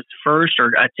joined his first,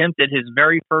 or attempted his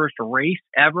very first race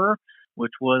ever,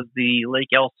 which was the Lake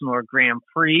Elsinore Grand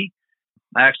Prix.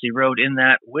 I actually rode in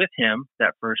that with him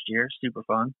that first year. Super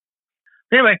fun.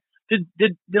 Anyway, did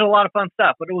a lot of fun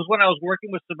stuff. But it was when I was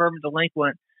working with Suburban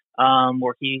Delinquent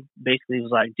where he basically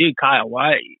was like, dude, Kyle,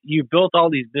 why you built all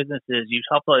these businesses, you've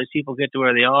helped all these people get to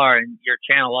where they are, and your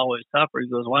channel always suffer. He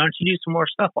goes, why don't you do some more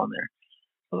stuff on there?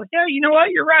 I was like, yeah, you know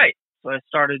what? You're right. So I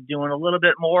started doing a little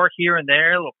bit more here and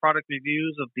there, little product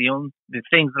reviews of the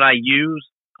things that I use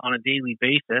on a daily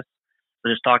basis. So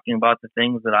just talking about the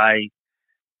things that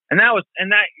and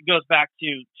that goes back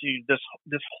to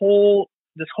this whole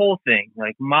thing.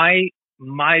 Like my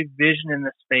vision in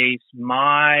the space,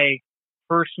 my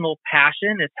personal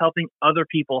passion is helping other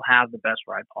people have the best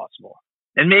ride possible.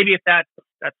 And maybe if that's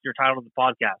your title of the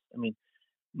podcast. I mean,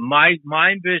 my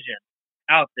vision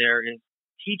out there is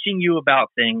teaching you about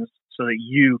things so that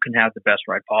you can have the best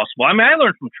ride possible. I mean, I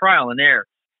learned from trial and error,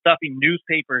 stuffing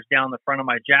newspapers down the front of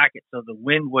my jacket so the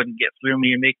wind wouldn't get through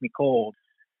me and make me cold.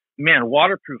 Man,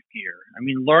 waterproof gear. I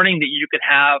mean, learning that you could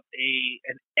have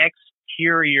an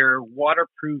exterior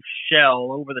waterproof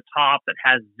shell over the top that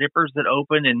has zippers that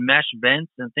open and mesh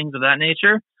vents and things of that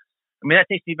nature. I mean,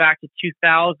 that takes me back to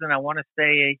 2000, I want to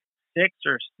say 6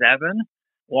 or 7,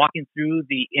 walking through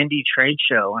the Indy trade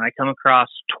show, and I come across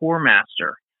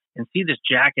Tourmaster and see this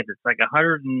jacket that's like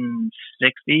 $160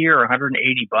 or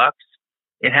 $180.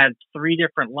 It had 3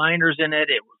 different liners in it.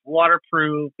 It was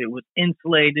waterproof. It was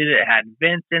insulated. It had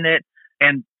vents in it.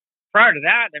 And prior to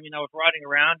that, I mean, I was riding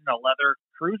around in a leather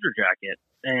cruiser jacket,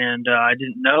 and I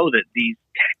didn't know that these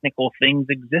technical things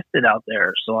existed out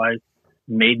there. So I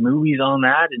made movies on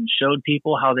that and showed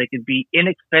people how they could be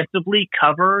inexpensively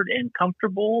covered and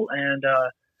comfortable. And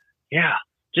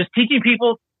just teaching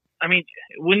people. I mean,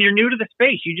 when you're new to the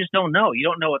space, you just don't know. You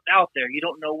don't know what's out there. You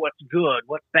don't know what's good,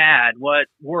 what's bad, what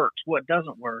works, what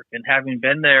doesn't work. And having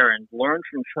been there and learned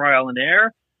from trial and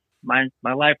error, my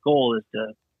life goal is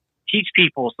to teach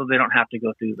people so they don't have to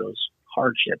go through those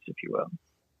hardships, if you will.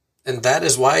 And that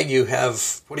is why you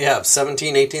have,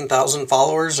 18,000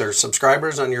 followers or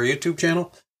subscribers on your YouTube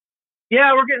channel?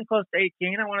 Yeah, we're getting close to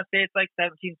 18. I want to say it's like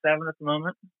 17.7 at the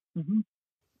moment. Mm-hmm.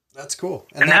 That's cool.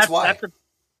 And that's why.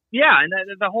 And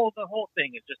the whole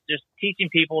thing is just teaching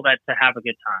people that to have a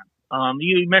good time.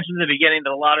 You mentioned in the beginning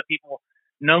that a lot of people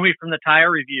know me from the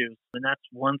tire reviews, and that's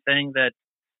one thing that,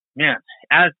 man,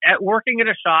 at working at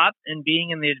a shop and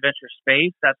being in the adventure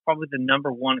space, that's probably the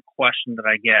number one question that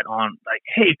I get on, like,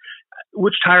 hey,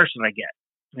 which tire should I get?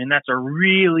 I mean, that's a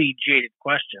really jaded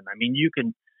question. I mean,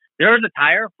 there's a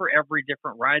tire for every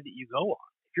different ride that you go on.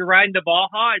 If you're riding to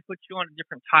Baja, I'd put you on a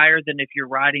different tire than if you're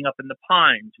riding up in the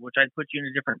pines, which I'd put you in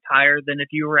a different tire than if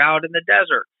you were out in the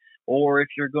desert. Or if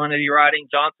you're going to be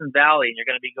riding Johnson Valley and you're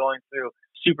going to be going through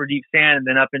super deep sand and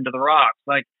then up into the rocks.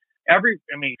 Like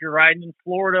if you're riding in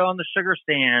Florida on the sugar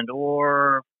stand,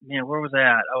 or, where was I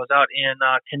at? I was out in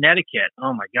Connecticut.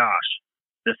 Oh my gosh.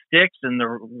 The sticks and the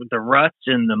ruts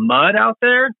and the mud out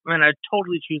there. I mean, I'd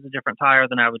totally choose a different tire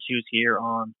than I would choose here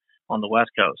on the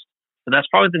West Coast. So that's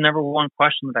probably the number one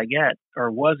question that I get,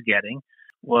 or was getting,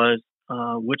 was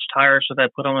which tire should I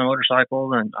put on my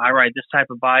motorcycle? And I ride this type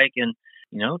of bike, and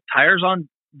tires on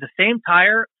the same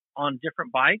tire on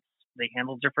different bikes, they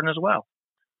handle different as well.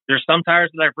 There's some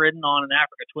tires that I've ridden on an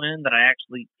Africa Twin that I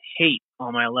actually hate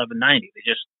on my 1190. They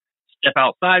just step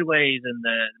out sideways, and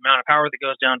the amount of power that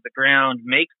goes down to the ground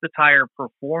makes the tire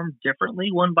perform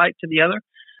differently one bike to the other.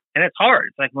 And it's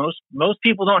hard. It's like most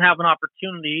people don't have an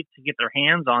opportunity to get their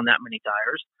hands on that many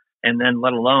tires, and then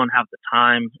let alone have the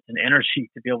time and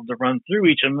energy to be able to run through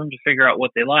each of them to figure out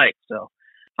what they like. So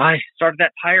I started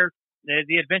that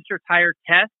the adventure tire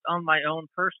test on my own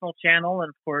personal channel. And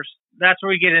of course, that's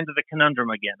where we get into the conundrum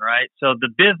again, right? So the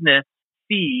business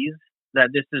sees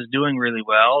that this is doing really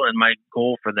well, and my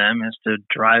goal for them is to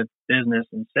drive business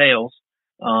and sales.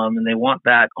 And they want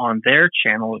that on their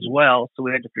channel as well. So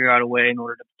we had to figure out a way in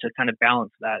order to kind of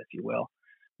balance that, if you will.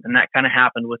 And that kind of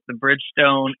happened with the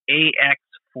Bridgestone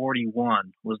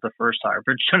AX41 was the first tire.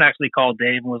 Bridgestone actually called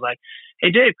Dave and was like, hey,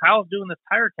 Dave, Kyle's doing this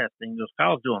tire testing. He goes,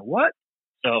 Kyle's doing what?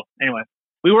 So anyway,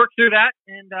 we worked through that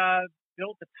and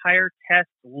built the tire test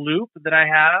loop that I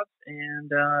have.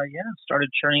 And started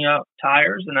churning out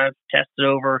tires. And I've tested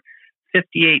over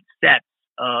 58 sets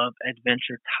of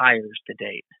adventure tires to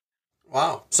date.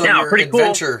 Wow. So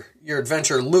your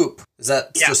adventure loop, is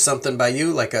that just something by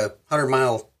you, like a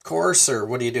 100-mile course, or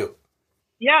what do you do?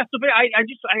 Yeah. So I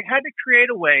had to create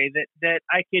a way that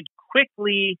I could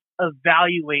quickly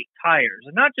evaluate tires,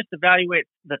 and not just evaluate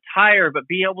the tire, but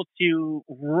be able to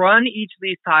run each of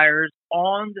these tires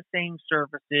on the same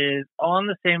surfaces, on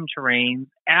the same terrains,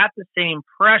 at the same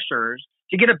pressures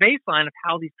to get a baseline of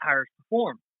how these tires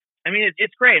perform. I mean,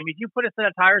 it's great. I mean, if you put a set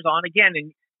of tires on again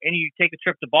and you take a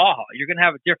trip to Baja, you're going to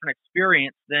have a different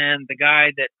experience than the guy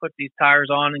that puts these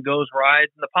tires on and goes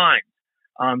rides in the pines.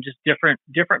 Just different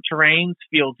terrains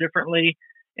feel differently.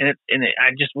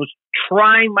 I just was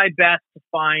trying my best to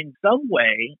find some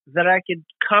way that I could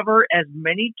cover as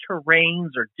many terrains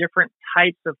or different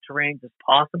types of terrains as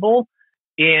possible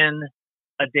in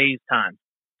a day's time.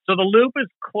 So the loop is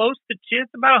close to,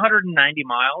 it's about 190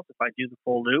 miles if I do the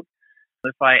full loop.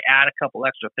 If I add a couple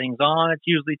extra things on, it's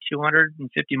usually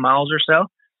 250 miles or so.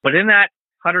 But in that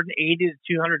 180 to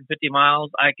 250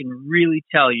 miles, I can really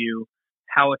tell you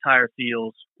how a tire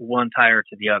feels one tire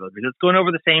to the other, because it's going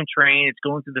over the same terrain, it's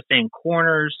going through the same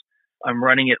corners, I'm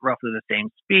running it roughly the same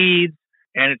speeds,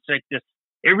 and it's like this,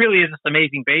 it really is this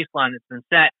amazing baseline that's been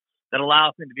set that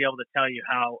allows me to be able to tell you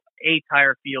how a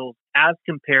tire feels as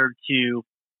compared to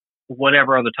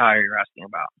whatever other tire you're asking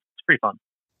about. It's pretty fun.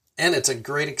 And it's a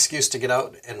great excuse to get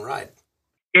out and ride.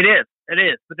 It is.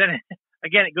 But then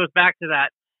again, it goes back to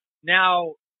that.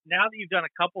 Now that you've done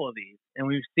a couple of these and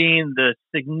we've seen the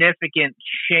significant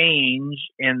change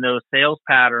in those sales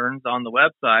patterns on the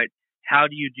website, how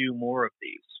do you do more of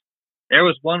these? There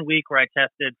was one week where I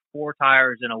tested 4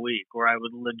 tires in a week where I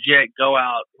would legit go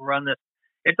out, run this.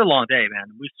 It's a long day,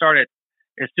 man. We started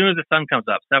as soon as the sun comes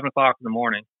up, 7 o'clock in the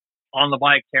morning, on the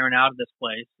bike, tearing out of this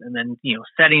place, and then,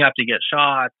 setting up to get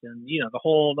shots and, the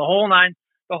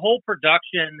whole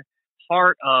production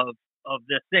part of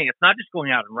this thing. It's not just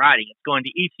going out and riding. It's going to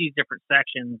each of these different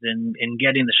sections and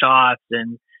getting the shots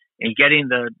and getting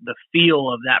the feel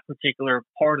of that particular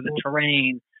part of the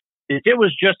terrain. If it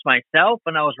was just myself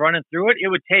and I was running through it, it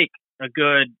would take a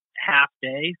good half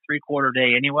day, 3/4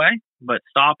 day anyway. But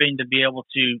stopping to be able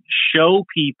to show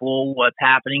people what's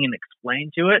happening and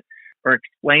explain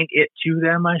it to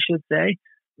them, I should say,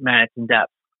 man, it's in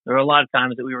depth. There were a lot of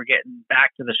times that we were getting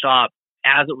back to the shop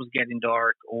as it was getting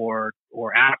dark or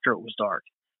after it was dark.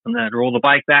 And then I'd roll the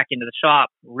bike back into the shop,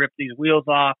 rip these wheels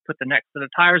off, put the next set of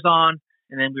tires on,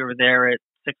 and then we were there at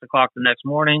 6 o'clock the next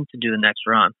morning to do the next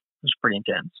run. It was pretty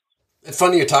intense. It's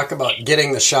funny you talk about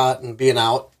getting the shot and being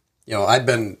out. I've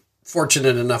been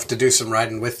fortunate enough to do some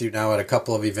riding with you now at a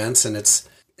couple of events, and it's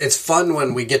fun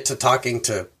when we get to talking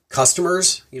to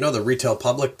customers, the retail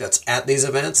public that's at these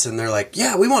events, and they're like,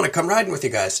 yeah, we want to come riding with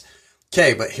you guys.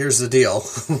 Okay, but here's the deal.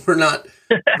 We're not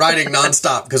riding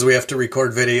nonstop because we have to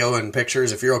record video and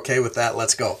pictures. If you're okay with that,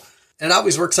 let's go. And it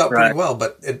always works out pretty well,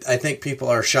 but I think people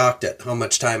are shocked at how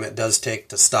much time it does take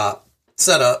to stop,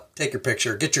 set up, take your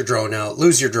picture, get your drone out,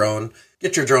 lose your drone,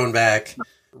 get your drone back,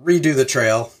 redo the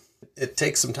trail. It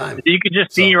takes some time. You can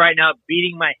just see me right now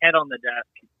beating my head on the desk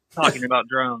talking about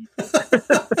drones.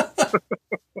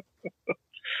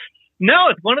 No,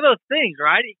 it's one of those things,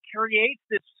 right? It creates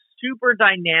this super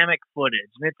dynamic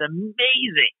footage, and it's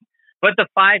amazing. But the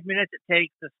 5 minutes it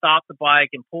takes to stop the bike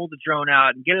and pull the drone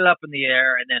out and get it up in the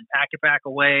air and then pack it back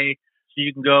away so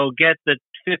you can go get the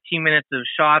 15 minutes of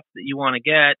shots that you want to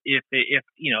get if the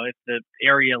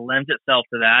area lends itself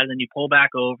to that, and then you pull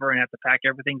back over and have to pack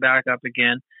everything back up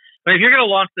again. But if you're going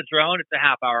to launch the drone, it's a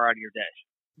half hour out of your day.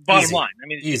 Bottom line. I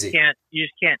mean, you just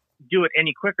can't do it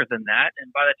any quicker than that.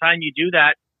 And by the time you do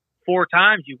that 4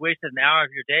 times, you've wasted an hour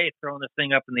of your day throwing this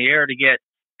thing up in the air to get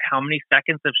how many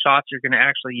seconds of shots you're going to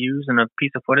actually use in a piece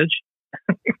of footage.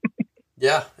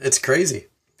 Yeah, it's crazy.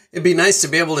 It'd be nice to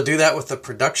be able to do that with the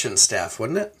production staff,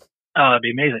 wouldn't it? Oh, it'd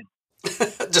be amazing.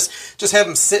 just have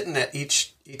them sitting at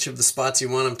each of the spots you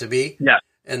want them to be. Yeah.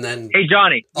 And then, hey,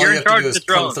 Johnny, you're in charge of the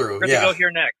drone. We're going to go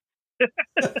here next.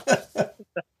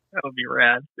 That would be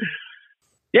rad.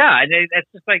 Yeah, and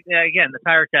it's just like, again, the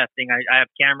tire testing. I have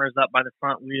cameras up by the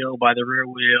front wheel, by the rear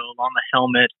wheel, on the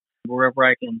helmet, wherever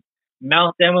I can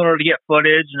mount them in order to get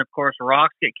footage. And, of course,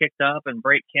 rocks get kicked up and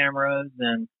brake cameras,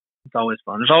 and it's always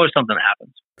fun. There's always something that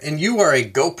happens. And you are a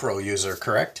GoPro user,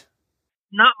 correct?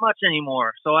 Not much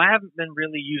anymore. So I haven't been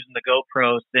really using the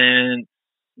GoPro since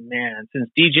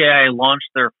DJI launched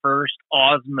their first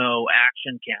Osmo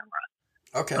action camera.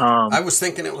 Okay. I was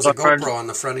thinking it was a GoPro on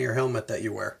the front of your helmet that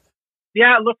you wear.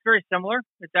 Yeah, it looks very similar.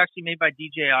 It's actually made by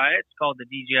DJI. It's called the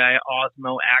DJI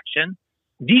Osmo Action.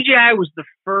 DJI was the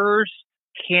first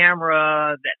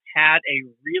camera that had a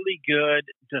really good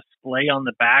display on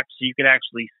the back so you could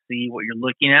actually see what you're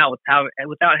looking at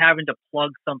without having to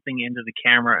plug something into the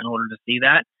camera in order to see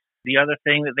that. The other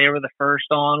thing that they were the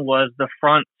first on was the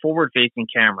front forward-facing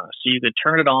camera. So you could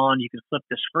turn it on, you could flip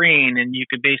the screen, and you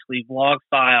could basically vlog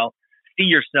style see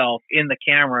yourself in the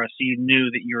camera so you knew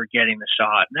that you were getting the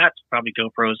shot. And that's probably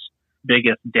GoPro's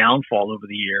biggest downfall over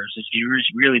the years is you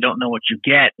really don't know what you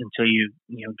get until you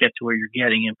get to where you're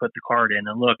getting and put the card in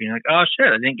and look and you're like, oh shit,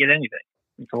 I didn't get anything.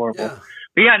 It's horrible. Yeah.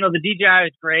 But yeah, no, the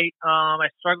DJI is great. I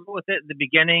struggled with it at the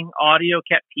beginning. Audio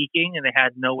kept peaking and they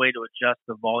had no way to adjust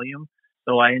the volume.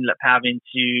 So I ended up having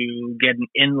to get an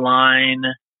inline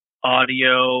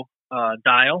audio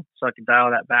dial, so I could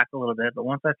dial that back a little bit. But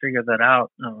once I figured that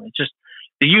out, it's just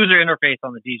the user interface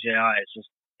on the DJI is just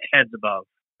heads above.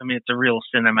 I mean, it's a real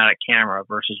cinematic camera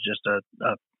versus just a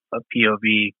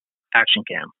POV action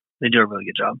cam. They do a really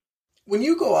good job. When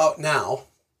you go out now,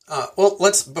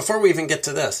 before we even get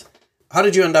to this, how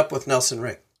did you end up with Nelson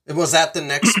Rig? Was that the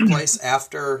next place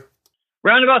after?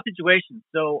 Roundabout situation.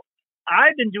 So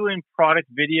I've been doing product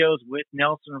videos with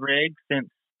Nelson Rig since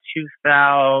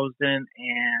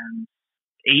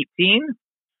 2018.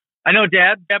 I know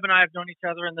Deb. Deb and I have known each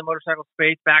other in the motorcycle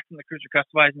space back in the cruiser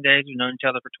customizing days. We've known each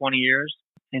other for 20 years.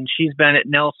 And she's been at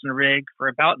Nelson Rig for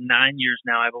about 9 years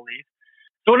now, I believe.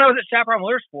 So when I was at Chaparral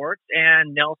Motorsports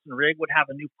and Nelson Rig would have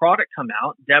a new product come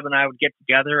out, Deb and I would get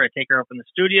together. I'd take her up in the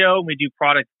studio, and we do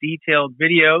product detailed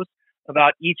videos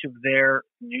about each of their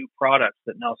new products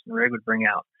that Nelson Rig would bring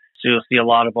out. So you'll see a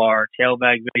lot of our tail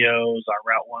bag videos, our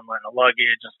Route 1 line of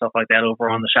luggage, and stuff like that over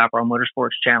on the Chaparral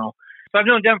Motorsports channel. So I've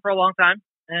known them for a long time.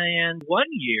 And one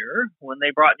year, when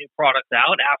they brought new products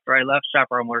out after I left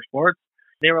Chaparral Motorsports,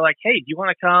 they were like, hey, do you want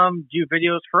to come do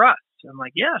videos for us? I'm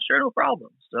like, yeah, sure, no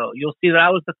problem. So you'll see that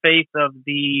I was the face of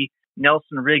the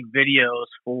Nelson Rig videos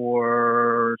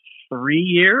for 3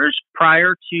 years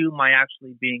prior to my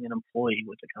actually being an employee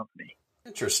with the company.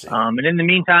 Interesting. And in the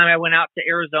meantime, I went out to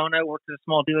Arizona, worked at a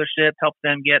small dealership, helped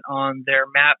them get on their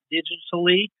map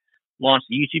digitally, launched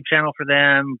a YouTube channel for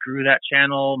them, grew that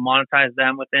channel, monetized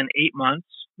them within 8 months.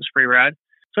 It was pretty rad.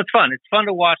 So it's fun. It's fun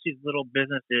to watch these little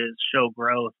businesses show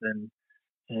growth and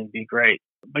it'd be great.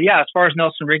 But yeah, as far as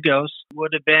Nelson Rig goes, it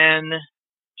would have been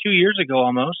 2 years ago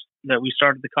almost that we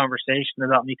started the conversation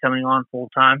about me coming on full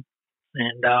time.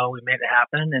 And we made it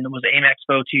happen. And it was AIM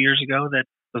Expo 2 years ago that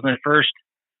was my first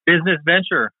business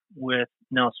venture with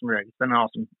Nelson Rig. It's been an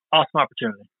awesome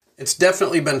opportunity. It's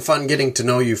definitely been fun getting to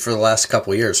know you for the last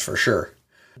couple of years, for sure.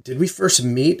 Did we first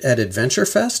meet at Adventure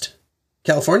Fest,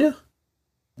 California?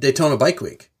 Daytona Bike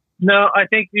Week? No, I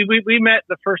think we met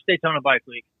the first Daytona Bike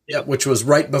Week. Yeah, which was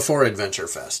right before Adventure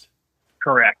Fest.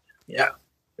 Correct. Yeah.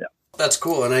 That's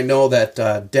cool. And I know that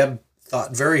Deb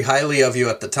thought very highly of you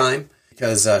at the time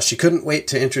because she couldn't wait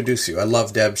to introduce you. I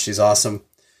love Deb. She's awesome.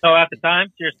 Oh, at the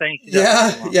time? You're saying she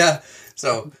does? Yeah.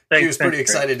 So she was pretty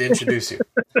excited to introduce you.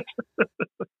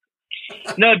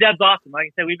 No, Deb's awesome. Like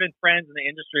I said, we've been friends in the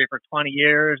industry for 20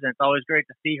 years, and it's always great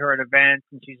to see her at events.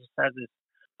 And she just has this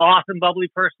awesome, bubbly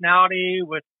personality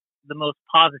with the most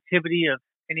positivity of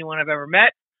anyone I've ever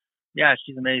met. Yeah,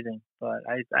 she's amazing. But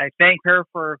I thank her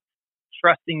for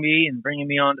trusting me and bringing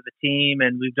me onto the team.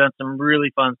 And we've done some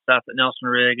really fun stuff at Nelson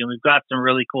Rig, and we've got some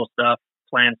really cool stuff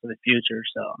planned for the future.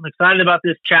 So I'm excited about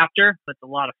this chapter. It's a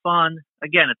lot of fun.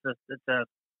 Again, it's a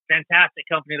fantastic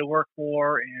company to work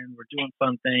for, and we're doing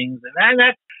fun things. And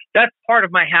that's part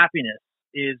of my happiness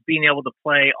is being able to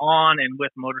play on and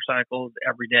with motorcycles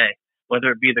every day,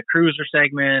 whether it be the cruiser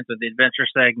segment or the adventure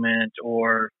segment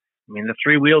or the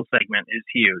three-wheeled segment is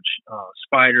huge.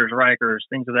 Spiders, Rikers,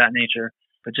 things of that nature.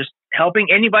 But just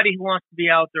helping anybody who wants to be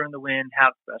out there in the wind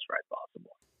have the best ride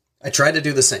possible. I try to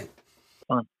do the same.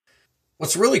 Fun.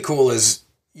 What's really cool is,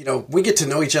 we get to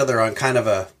know each other on kind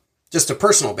of just a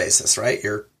personal basis, right?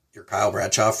 You're Kyle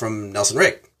Bradshaw from Nelson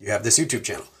Rig. You have this YouTube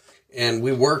channel. And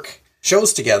we work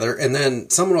shows together, and then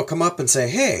someone will come up and say,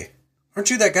 hey,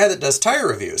 aren't you that guy that does tire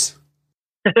reviews?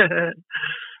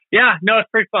 Yeah, no, it's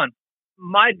pretty fun.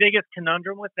 My biggest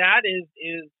conundrum with that is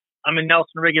I'm a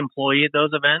Nelson Rig employee at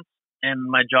those events, and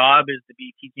my job is to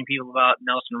be teaching people about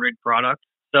Nelson Rig products.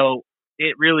 So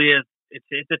it really is,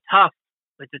 it's a tough,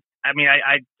 I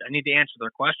need to answer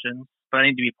their questions, but I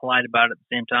need to be polite about it at the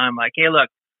same time. Like, hey, look,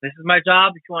 this is my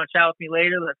job. If you want to chat with me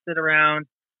later, let's sit around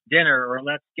dinner or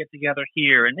let's get together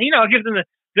here. And, I'll give them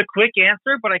the quick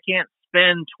answer, but I can't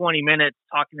spend 20 minutes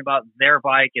talking about their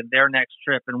bike and their next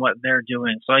trip and what they're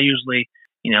doing. So I usually,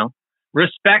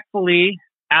 respectfully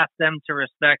ask them to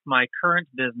respect my current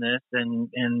business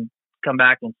and come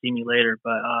back and see me later.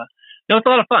 But, it's a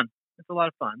lot of fun. It's a lot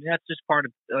of fun. That's just part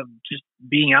of just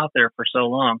being out there for so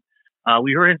long.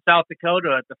 We were in South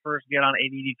Dakota at the first Get On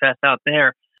ADD Fest out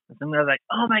there. And somebody was like,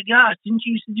 oh my gosh, didn't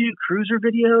you used to do cruiser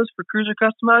videos for cruiser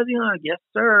customizing? I'm like, yes,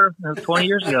 sir. That was 20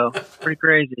 years ago. Pretty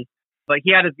crazy. But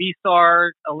he had a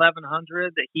V-Star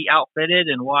 1100 that he outfitted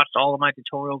and watched all of my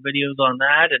tutorial videos on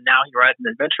that. And now he rides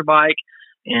an adventure bike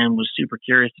and was super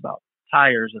curious about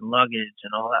tires and luggage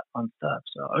and all that fun stuff.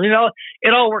 So,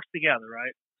 it all works together,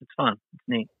 right? It's fun. It's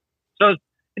neat. So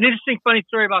an interesting, funny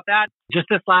story about that. Just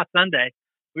this last Sunday,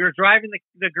 we were driving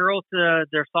the girls to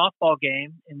their softball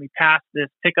game, and we passed this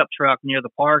pickup truck near the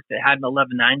park that had an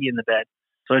 1190 in the bed.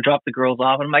 So I dropped the girls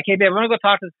off, and I'm like, hey, babe, I'm going to go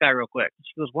talk to this guy real quick. And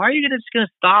she goes, why are you just going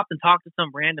to stop and talk to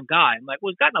some random guy? I'm like,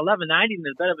 well, he's got an 1190 in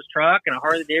the bed of his truck and a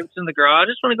Harley Davidson in the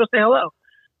garage. I just want to go say hello.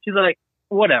 She's like,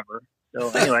 whatever.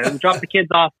 So anyway, we dropped the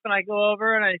kids off, and I go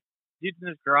over, and I do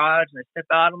in his garage, and I step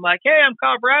out. I'm like, hey, I'm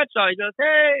Kyle Bradshaw. He goes,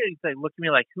 hey. He's like, look at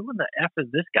me like, who in the F is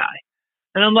this guy?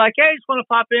 And I'm like, hey, just want to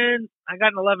pop in. I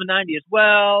got an 1190 as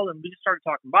well. And we just started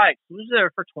talking bikes. We was there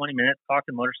for 20 minutes,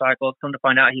 talking motorcycles. Come to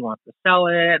find out he wants to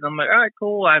sell it. And I'm like, all right,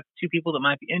 cool. I have two people that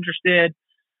might be interested.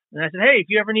 And I said, hey,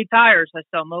 if you ever need tires, I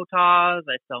sell Motos.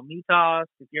 I sell Mitos.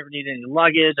 If you ever need any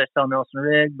luggage, I sell Nelson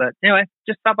Rig. But anyway,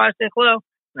 just stop by and say hello.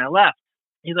 And I left.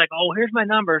 He's like, oh, here's my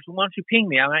number. So why don't you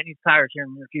ping me? I might need tires here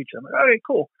in the near future. I'm like, okay,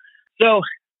 cool. So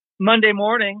Monday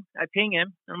morning, I ping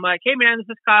him. I'm like, hey, man, this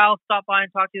is Kyle. Stop by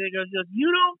and talk to you. He goes,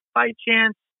 you don't by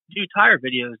chance do tire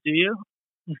videos, do you?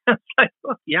 I was like,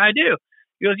 well, yeah, I do.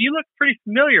 He goes, you look pretty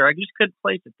familiar. I just couldn't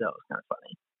place it, though. It's kind of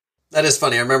funny. That is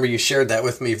funny. I remember you shared that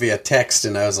with me via text,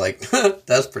 and I was like,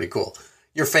 that's pretty cool.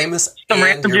 You're famous, and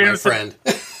you're my friend.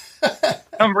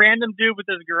 Some random dude with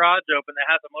his garage open that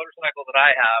has a motorcycle that I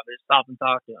have is stop and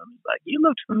talk to him. He's like, you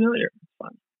look familiar. It's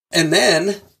fun. And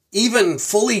then, even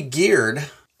fully geared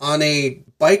on a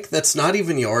bike that's not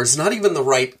even yours, not even the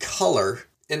right color,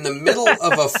 in the middle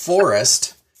of a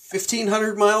forest,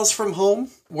 1,500 miles from home,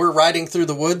 we're riding through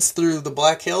the woods, through the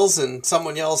Black Hills, and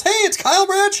someone yells, hey, it's Kyle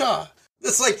Bradshaw.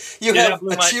 It's like you have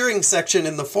a cheering section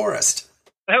in the forest.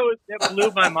 That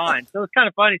blew my mind. So it's kind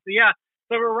of funny. So yeah,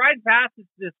 so we're riding past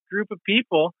this group of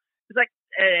people. It's like,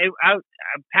 I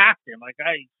passed him. Like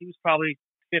he was probably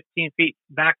 15 feet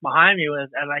back behind me as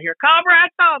I hear, Kyle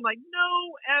Bradshaw. I'm like,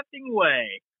 no effing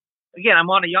way. Again, I'm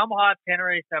on a Yamaha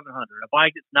Tenere 700, a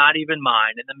bike that's not even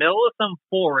mine, in the middle of some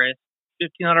forest,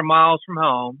 1,500 miles from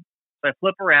home. So I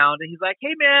flip around, and he's like,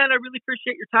 hey, man, I really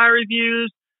appreciate your tire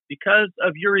reviews. Because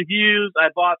of your reviews,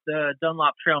 I bought the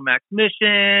Dunlop Trail Max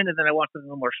Mission, and then I wanted something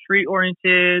a little more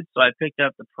street-oriented, so I picked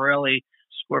up the Pirelli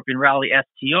Scorpion Rally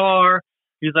STR.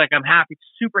 He's like, I'm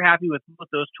super happy with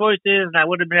both those choices, and I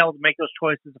would have been able to make those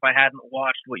choices if I hadn't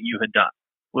watched what you had done,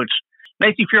 which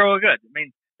makes you feel real good. I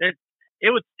mean,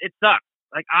 it sucks.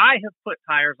 Like, I have put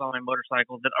tires on my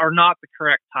motorcycle that are not the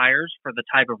correct tires for the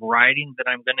type of riding that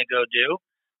I'm going to go do.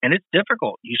 And it's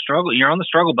difficult. You struggle. You're on the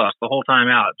struggle bus the whole time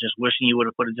out, just wishing you would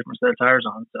have put a different set of tires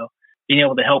on. So being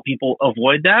able to help people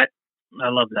avoid that, I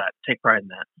love that. Take pride in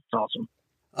that. It's awesome.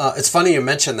 It's funny you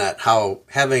mentioned that, how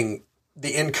having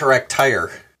the incorrect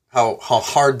tire, how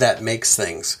hard that makes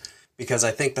things. Because I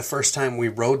think the first time we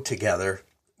rode together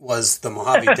was the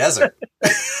Mojave Desert.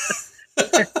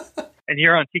 And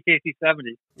you're on TKC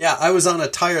 70. Yeah, I was on a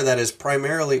tire that is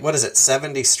primarily,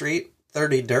 70 street,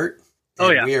 30 dirt.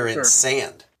 Oh, yeah. We are in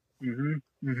sand. Mm-hmm.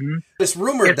 Mm-hmm. It's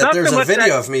rumored that there's a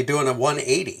video of me doing a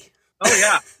 180. Oh,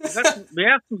 yeah. We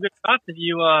have some good shots of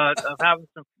you of having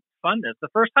some funness. The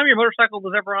first time your motorcycle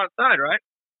was ever outside, right?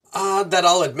 That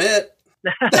I'll admit.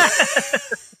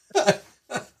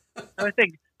 I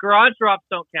think garage drops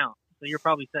don't count, so you're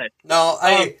probably safe. No,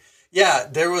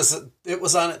 it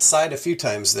was on its side a few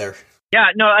times there. Yeah,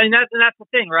 no, I mean, that's the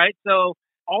thing, right? So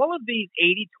all of these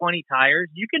 80/20 tires,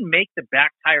 you can make the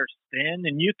back tire spin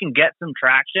and you can get some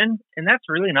traction. And that's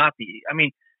really not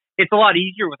it's a lot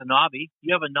easier with a knobby.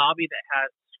 You have a knobby that has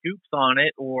scoops on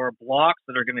it or blocks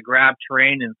that are going to grab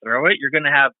terrain and throw it. You're going to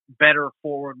have better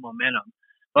forward momentum.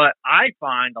 But I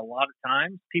find a lot of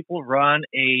times people run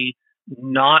a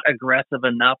not aggressive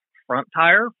enough front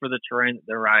tire for the terrain that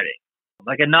they're riding.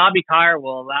 Like a knobby tire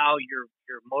will allow your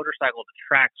motorcycle to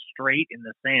track straight in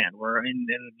the sand, where in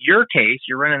your case,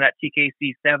 you're running that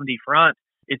TKC 70 front.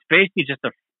 It's basically just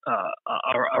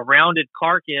a rounded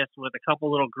carcass with a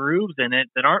couple little grooves in it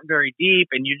that aren't very deep,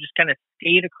 and you just kind of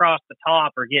skate across the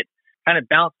top or get kind of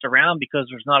bounced around because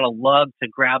there's not a lug to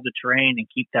grab the terrain and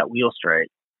keep that wheel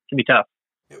straight. It can be tough.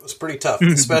 It was pretty tough,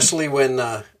 especially when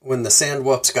the sand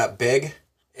whoops got big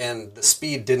and the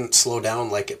speed didn't slow down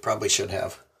like it probably should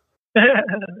have.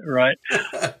 Right.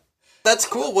 That's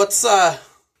cool. What's on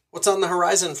the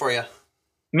horizon for you?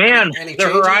 Man, any the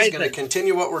changes? horizon. Going to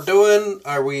continue what we're doing?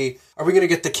 Are we going to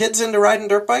get the kids into riding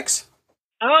dirt bikes?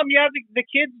 Yeah, the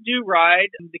kids do ride.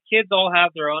 The kids all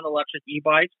have their own electric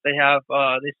e-bikes. They have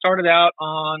they started out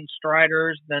on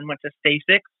Striders, then went to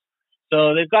Stasics.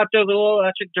 So they've got their little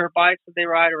electric dirt bikes that they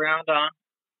ride around on.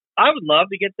 I would love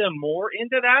to get them more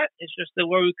into that. It's just that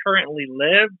where we currently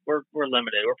live, we're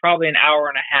limited. We're probably an hour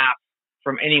and a half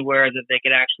from anywhere that they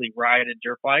could actually ride a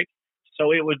dirt bike.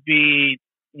 So it would be,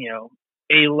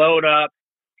 a load up,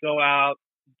 go out,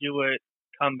 do it,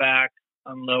 come back,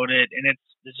 unload it. And it's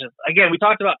just, again, we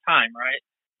talked about time, right?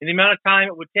 And the amount of time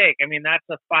it would take. I mean, that's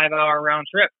a 5-hour round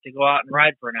trip to go out and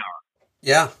ride for an hour.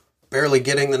 Yeah. barely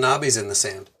getting the knobbies in the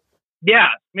sand. Yeah,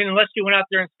 I mean, unless you went out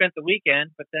there and spent the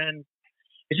weekend, but then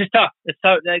it's just tough. It's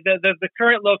tough. The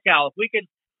current locale.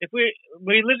 If we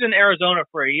lived in Arizona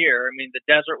for a year, I mean, the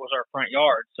desert was our front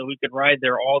yard, so we could ride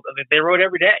there they rode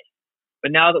every day.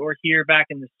 But now that we're here back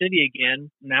in the city again,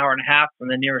 an hour and a half from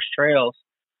the nearest trails,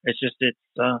 it's just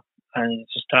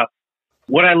tough.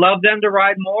 Would I love them to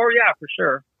ride more? Yeah, for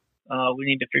sure. We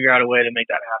need to figure out a way to make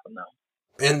that happen,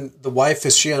 though. And the wife,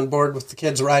 is she on board with the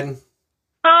kids riding?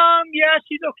 Yeah,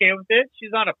 she's okay with it.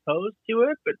 She's not opposed to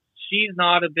it, but she's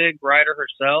not a big rider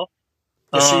herself.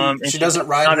 She doesn't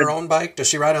ride her own bike? Does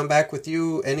she ride on back with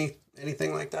you?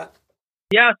 Anything like that?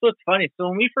 Yeah, so it's funny. So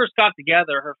when we first got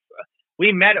together,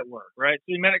 we met at work, right? So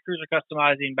we met at Cruiser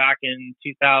Customizing back in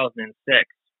 2006.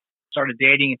 Started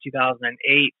dating in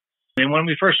 2008. And when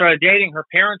we first started dating, her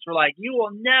parents were like, "You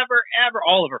will never, ever,"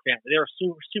 all of her family, they were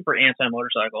super, super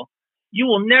anti-motorcycle. "You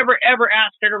will never, ever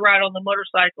ask her to ride on the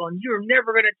motorcycle, and you're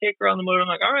never going to take her on the motor." I'm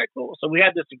like, all right, cool. So we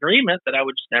had this agreement that I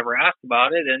would just never ask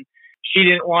about it. And she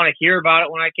didn't want to hear about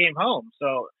it when I came home.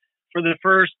 So for the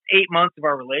first 8 months of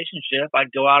our relationship,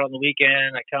 I'd go out on the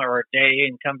weekend, I'd come or a day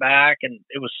and come back. And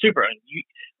it was super.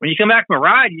 When you come back from a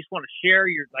ride, you just want to share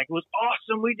it was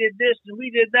awesome. We did this and we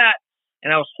did that.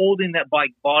 And I was holding that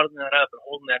bike, bottoming that up and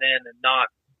holding that in and not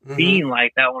being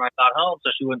like that when I got home,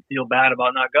 so she wouldn't feel bad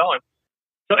about not going.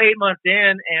 So 8 months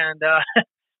in, and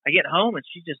I get home, and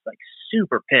she's just like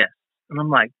super pissed. And I'm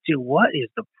like, dude, what is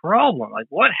the problem? Like,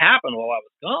 what happened while I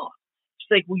was gone? She's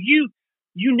like, well, you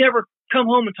never come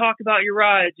home and talk about your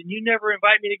rides, and you never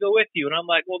invite me to go with you. And I'm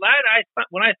like, well,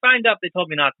 when I signed up, they told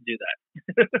me not to do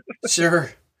that.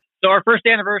 Sure. So our first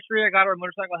anniversary, I got her a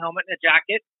motorcycle helmet and a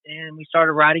jacket, and we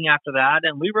started riding after that.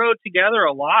 And we rode together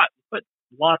a lot. We put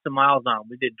lots of miles on.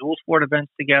 We did dual sport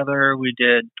events together. We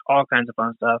did all kinds of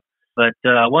fun stuff. But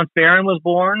once Barron was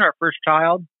born, our first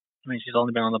child, I mean, she's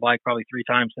only been on the bike probably 3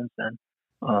 times since then.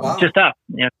 Wow. Just tough.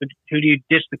 Yeah, who do you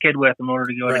ditch the kid with in order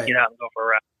to go and get out and go for a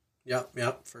ride?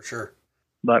 Yep, for sure.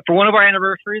 But for one of our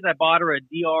anniversaries, I bought her a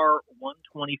DR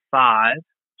 125,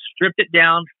 stripped it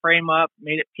down, frame up,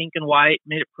 made it pink and white,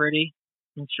 made it pretty,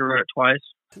 and she rode it twice.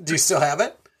 Do you still have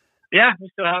it? Yeah, we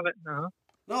still have it. Uh-huh.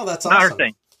 No, that's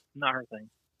awesome. Not her thing.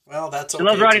 Well, that's okay. She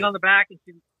loves riding on the back, and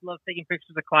she loves taking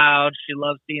pictures of clouds. She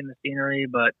loves seeing the scenery,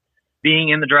 but being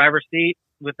in the driver's seat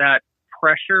with that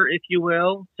pressure, if you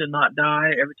will, to not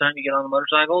die every time you get on the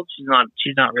motorcycle, she's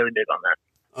not really big on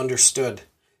that. Understood.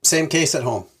 Same case at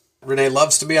home. Renee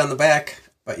loves to be on the back,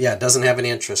 but doesn't have any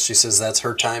interest. She says that's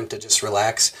her time to just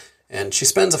relax, and she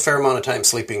spends a fair amount of time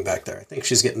sleeping back there. I think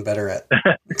she's getting better at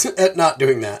at not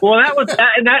doing that. Well, that was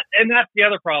and that's the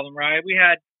other problem, right? We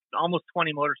had almost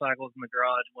 20 motorcycles in the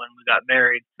garage when we got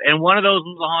married, and one of those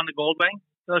was a Honda Goldwing.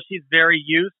 So she's very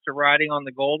used to riding on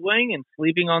the Goldwing and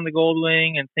sleeping on the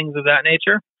Goldwing and things of that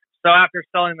nature. So after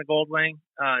selling the Goldwing,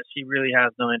 she really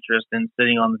has no interest in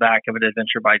sitting on the back of an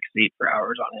adventure bike seat for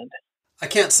hours on end. I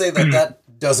can't say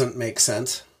that doesn't make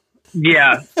sense.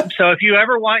 Yeah. So if you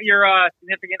ever want your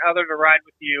significant other to ride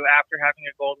with you after having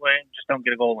a Goldwing, just don't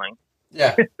get a Goldwing.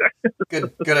 Yeah.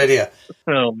 Good idea.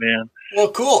 Oh, man.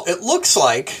 Well, cool. It looks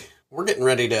like we're getting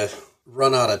ready to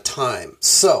run out of time.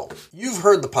 So you've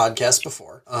heard the podcast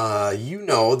before. You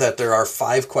know that there are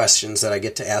 5 questions that I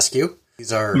get to ask you.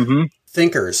 These are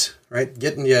thinkers, right?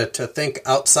 Getting you to think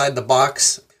outside the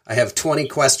box. I have 20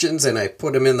 questions, and I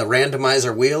put them in the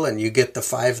randomizer wheel, and you get the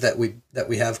 5 that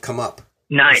we have come up.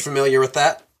 Nice. You familiar with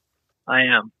that? I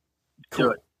am. Cool.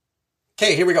 Do it.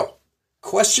 Okay, here we go.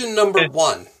 Question number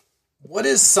 1. What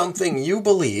is something you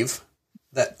believe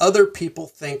that other people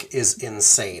think is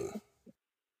insane?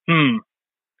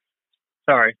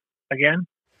 Sorry. Again?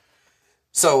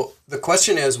 So the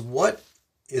question is, what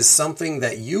is something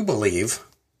that you believe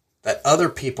that other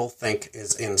people think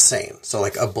is insane? So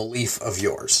like a belief of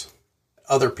yours.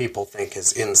 Other people think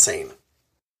is insane.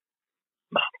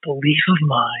 A belief of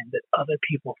mine that other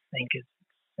people think is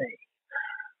insane.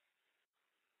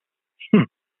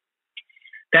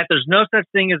 That there's no such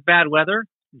thing as bad weather,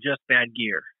 just bad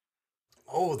gear.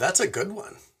 Oh, that's a good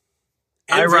one.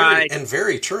 And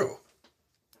very true.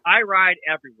 I ride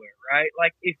everywhere, right?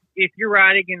 Like if you're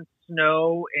riding in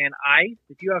snow and ice,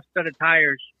 if you have studded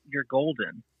tires, you're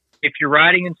golden. If you're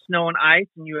riding in snow and ice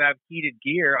and you have heated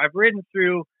gear, I've ridden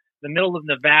through the middle of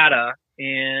Nevada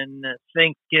in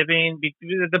Thanksgiving,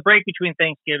 the break between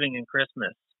Thanksgiving and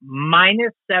Christmas,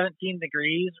 minus 17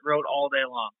 degrees, rode all day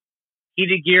long.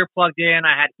 Heated gear plugged in.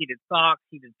 I had heated socks,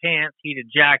 heated pants, heated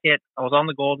jacket. I was on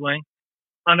the Goldwing.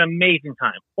 An amazing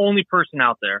time. Only person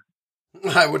out there.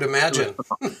 I would imagine.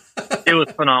 It was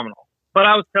phenomenal. But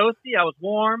I was toasty. I was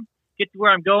warm. get to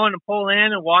where I'm going and pull in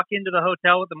and walk into the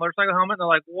hotel with the motorcycle helmet. And they're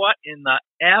like, what in the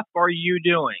F are you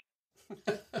doing?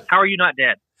 How are you not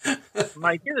dead? I'm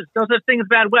like, there's no such thing as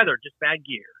bad weather, just bad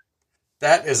gear.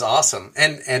 That is awesome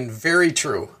and very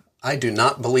true. I do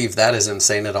not believe that is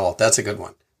insane at all. That's a good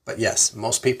one. But yes,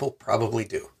 most people probably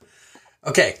do.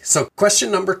 Okay, so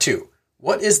question number 2.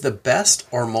 What is the best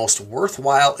or most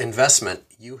worthwhile investment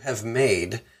you have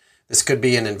made? This could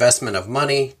be an investment of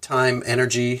money, time,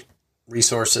 energy,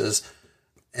 resources.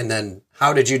 And then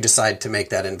how did you decide to make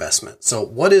that investment? So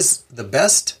what is the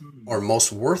best or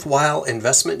most worthwhile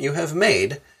investment you have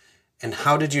made? And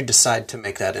how did you decide to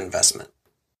make that investment?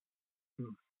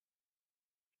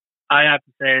 I have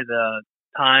to say the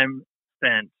time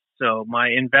spent. So my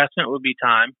investment would be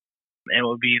time, and it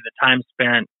would be the time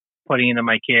spent putting into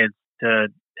my kids to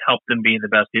help them be the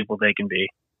best people they can be.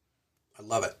 I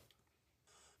love it.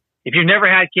 If you've never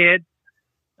had kids,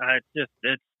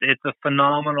 it's a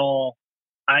phenomenal.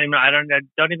 I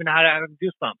don't even know how to have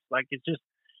goosebumps. Like, it's just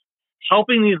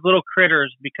helping these little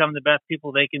critters become the best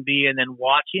people they can be, and then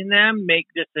watching them make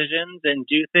decisions and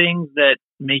do things that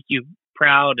make you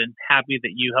proud and happy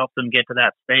that you helped them get to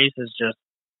that space is just,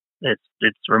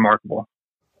 it's remarkable.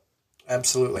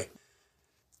 Absolutely.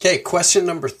 Okay, question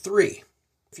number 3.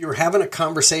 If you were having a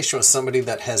conversation with somebody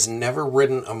that has never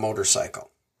ridden a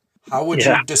motorcycle, how would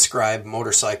you describe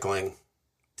motorcycling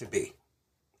to be?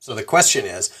 So the question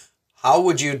is, how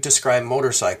would you describe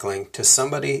motorcycling to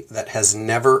somebody that has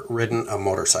never ridden a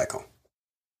motorcycle?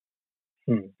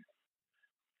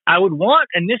 I would want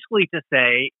initially to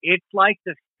say it's like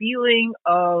the feeling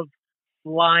of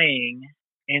flying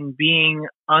and being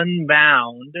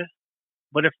unbound.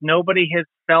 But if nobody has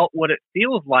felt what it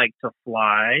feels like to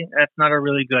fly, that's not a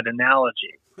really good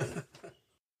analogy.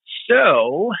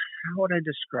 So, how would I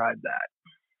describe that?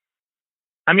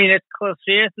 I mean, as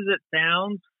cliche as it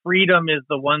sounds, freedom is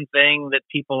the one thing that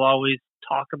people always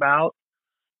talk about.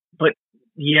 But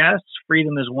yes,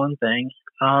 freedom is one thing.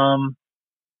 Man,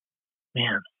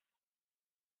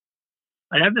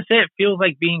 I'd have to say it feels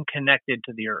like being connected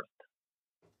to the earth.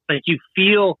 Like you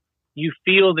feel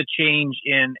the change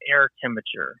in air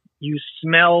temperature. You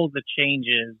smell the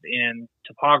changes in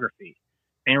topography.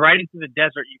 And riding through the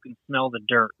desert, you can smell the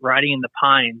dirt. Riding in the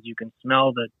pines, you can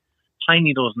smell the pine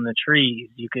needles in the trees.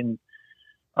 You can,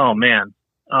 oh man.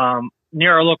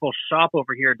 Near our local shop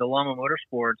over here, DeLama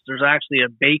Motorsports, there's actually a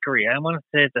bakery. I want to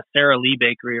say it's a Sara Lee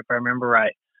bakery, if I remember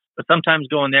right. But sometimes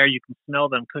going there, you can smell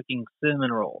them cooking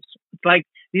cinnamon rolls. It's like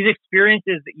these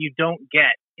experiences that you don't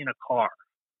get in a car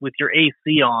with your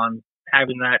AC on,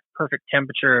 having that perfect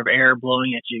temperature of air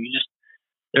blowing at you. You just,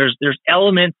 there's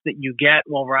elements that you get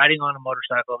while riding on a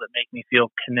motorcycle that make me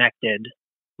feel connected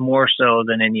more so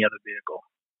than any other vehicle.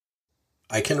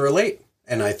 I can relate.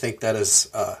 And I think that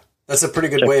is, that's a pretty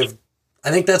good way of,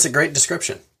 I think that's a great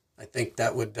description. I think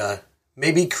that would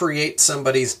maybe create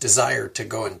somebody's desire to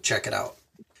go and check it out.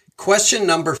 Question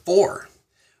number 4.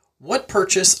 What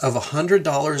purchase of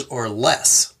 $100 or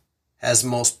less has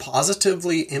most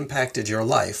positively impacted your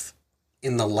life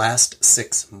in the last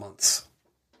 6 months?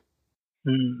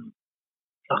 $100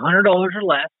 or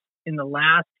less in the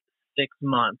last 6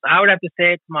 months. I would have to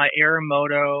say it's my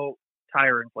Aeromoto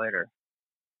tire inflator.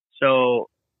 So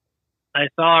I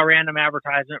saw a random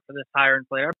advertisement for this tire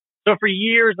inflator. So for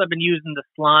years, I've been using the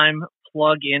slime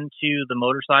plug into the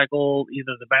motorcycle,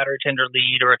 either the battery tender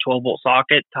lead or a 12-volt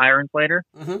socket tire inflator.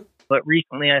 Mm-hmm. But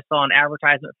recently, I saw an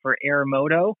advertisement for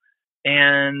Aeromoto,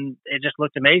 and it just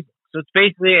looked amazing. So it's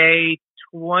basically a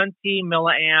 20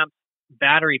 milliamp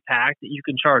battery pack that you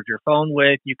can charge your phone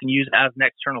with. You can use it as an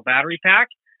external battery pack,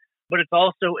 but it's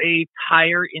also a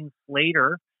tire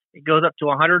inflator. It goes up to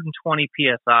 120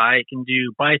 PSI. It can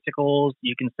do bicycles.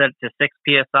 You can set it to 6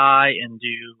 PSI and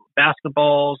do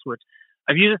basketballs, which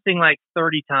I've used this thing like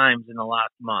 30 times in the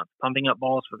last month, pumping up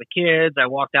balls for the kids. I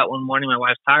walked out one morning, my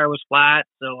wife's tire was flat,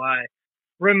 so I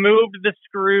removed the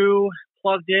screw,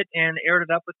 plugged it, and aired it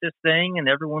up with this thing, and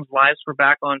everyone's lives were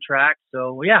back on track.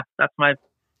 So yeah, that's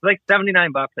like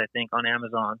 $79, I think, on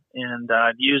Amazon. And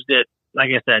I've used it, like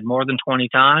I said, more than 20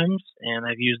 times, and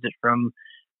I've used it from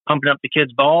pumping up the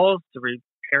kids' balls to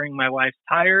repairing my wife's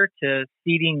tire to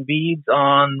seating beads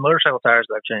on motorcycle tires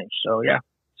that I've changed. So yeah,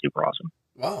 super awesome.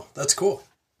 Wow, that's cool.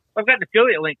 I've got an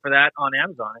affiliate link for that on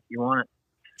Amazon if you want it.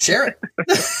 Share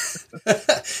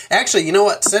it. Actually, you know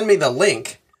what? Send me the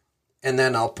link, and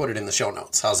then I'll put it in the show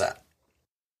notes. How's that?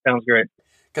 Sounds great.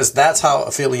 Because that's how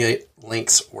affiliate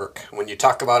links work. When you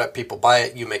talk about it, people buy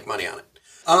it, you make money on it.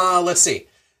 Let's see.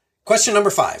 Question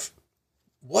number 5.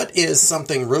 What is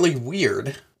something really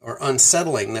weird or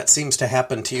unsettling that seems to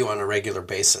happen to you on a regular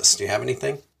basis? Do you have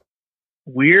anything?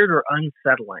 Weird or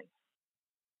unsettling?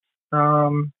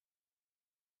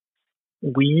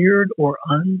 Weird or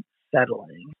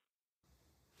unsettling?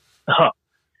 Oh,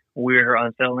 weird or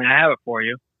unsettling. I have it for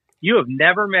you. You have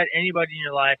never met anybody in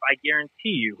your life, I guarantee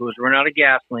you, who has run out of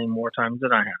gasoline more times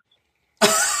than I have.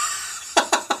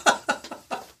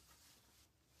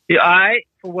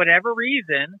 For whatever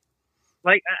reason,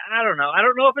 like, I don't know. I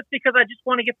don't know if it's because I just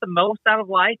want to get the most out of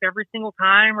life every single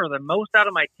time or the most out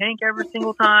of my tank every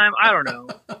single time. I don't know.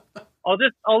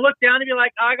 I'll look down and be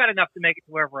like, oh, I got enough to make it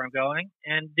to wherever I'm going.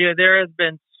 And dude, there has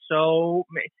been so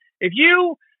many. If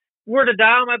you were to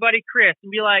dial my buddy Chris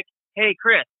and be like, hey,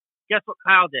 Chris, guess what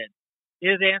Kyle did?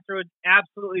 His answer would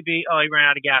absolutely be, oh, he ran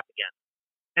out of gas again.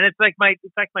 And it's like my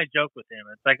joke with him.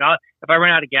 It's like, if I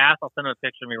run out of gas, I'll send him a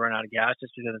picture of me running out of gas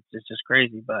just because it's just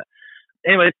crazy. But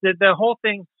anyway, the whole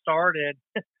thing started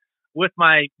with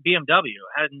my BMW.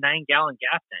 I had a 9-gallon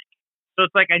gas tank. So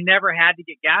it's like I never had to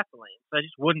get gasoline. So I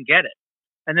just wouldn't get it.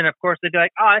 And then, of course, they'd be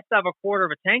like, oh, I still have a quarter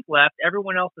of a tank left.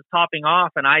 Everyone else is topping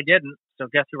off, and I didn't. So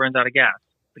guess who runs out of gas?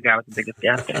 The guy with the biggest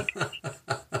gas tank.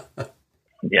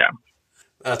 Yeah.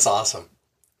 That's awesome.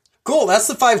 Cool. That's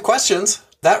the 5 questions.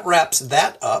 That wraps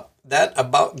that up. That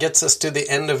about gets us to the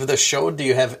end of the show. Do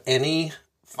you have any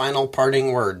final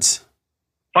parting words?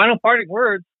 Final parting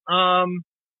words.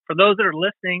 For those that are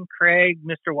listening, Craig,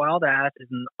 Mr. Wildass, is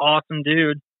an awesome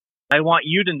dude. I want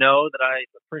you to know that I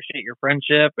appreciate your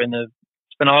friendship, and it's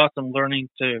been awesome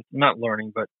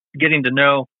getting to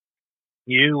know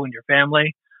you and your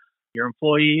family, your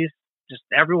employees, just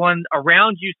everyone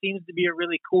around you seems to be a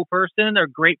really cool person, a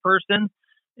great person.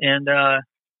 And,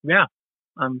 yeah,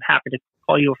 I'm happy to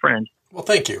call you a friend. Well,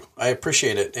 thank you. I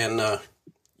appreciate it. And,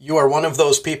 you are one of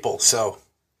those people. So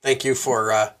thank you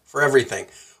for everything.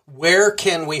 Where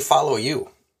can we follow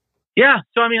you? Yeah.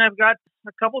 So, I've got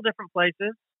a couple different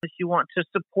places. If you want to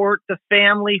support the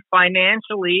family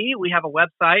financially, we have a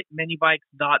website,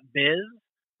 minibikes.biz,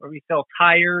 where we sell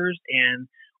tires and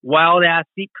wild ass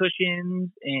seat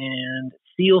cushions and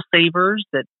seal savers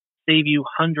that save you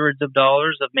hundreds of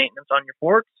dollars of maintenance on your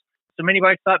forks. So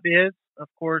minibikes.biz, of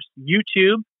course,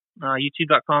 YouTube,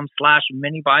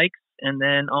 youtube.com/minibikes, and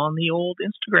then on the old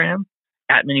Instagram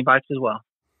at minibikes as well.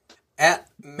 At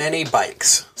many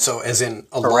bikes. So as in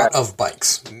a lot of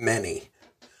bikes, many.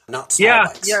 Not small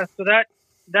bikes. Yeah. So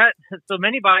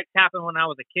many bikes happened when I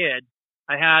was a kid.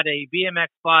 I had a BMX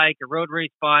bike, a road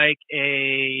race bike,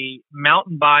 a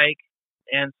mountain bike,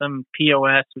 and some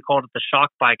POS. We called it the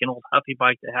shock bike, an old Huffy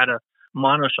bike that had a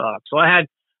monoshock. So I had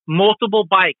multiple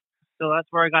bikes. So that's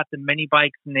where I got the Mini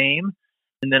Bikes name.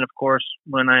 And then, of course,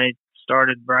 when I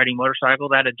started riding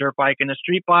motorcycles, I had a dirt bike and a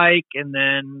street bike, and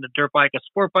then the dirt bike, a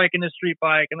sport bike, and a street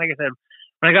bike. And like I said,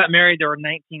 when I got married, there were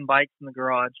 19 bikes in the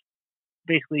garage.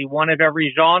 Basically one of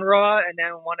every genre and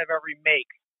then one of every make,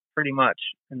 pretty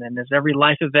much. And then as every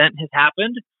life event has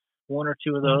happened, 1 or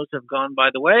 2 of those have gone by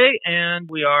the way, and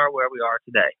we are where we are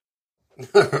today.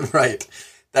 Right.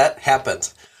 That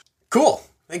happens. Cool.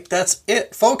 I think that's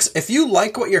it. Folks, if you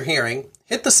like what you're hearing,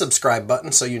 hit the subscribe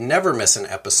button so you never miss an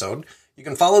episode. You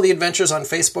can follow the adventures on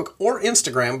Facebook or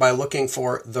Instagram by looking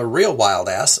for The Real Wild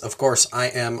Ass. Of course, I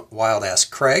am Wild Ass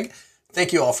Craig.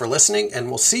 Thank you all for listening, and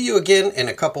we'll see you again in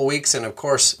a couple weeks. And, of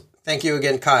course, thank you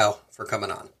again, Kyle, for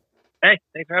coming on. Hey,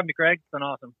 thanks for having me, Craig. It's been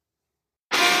awesome.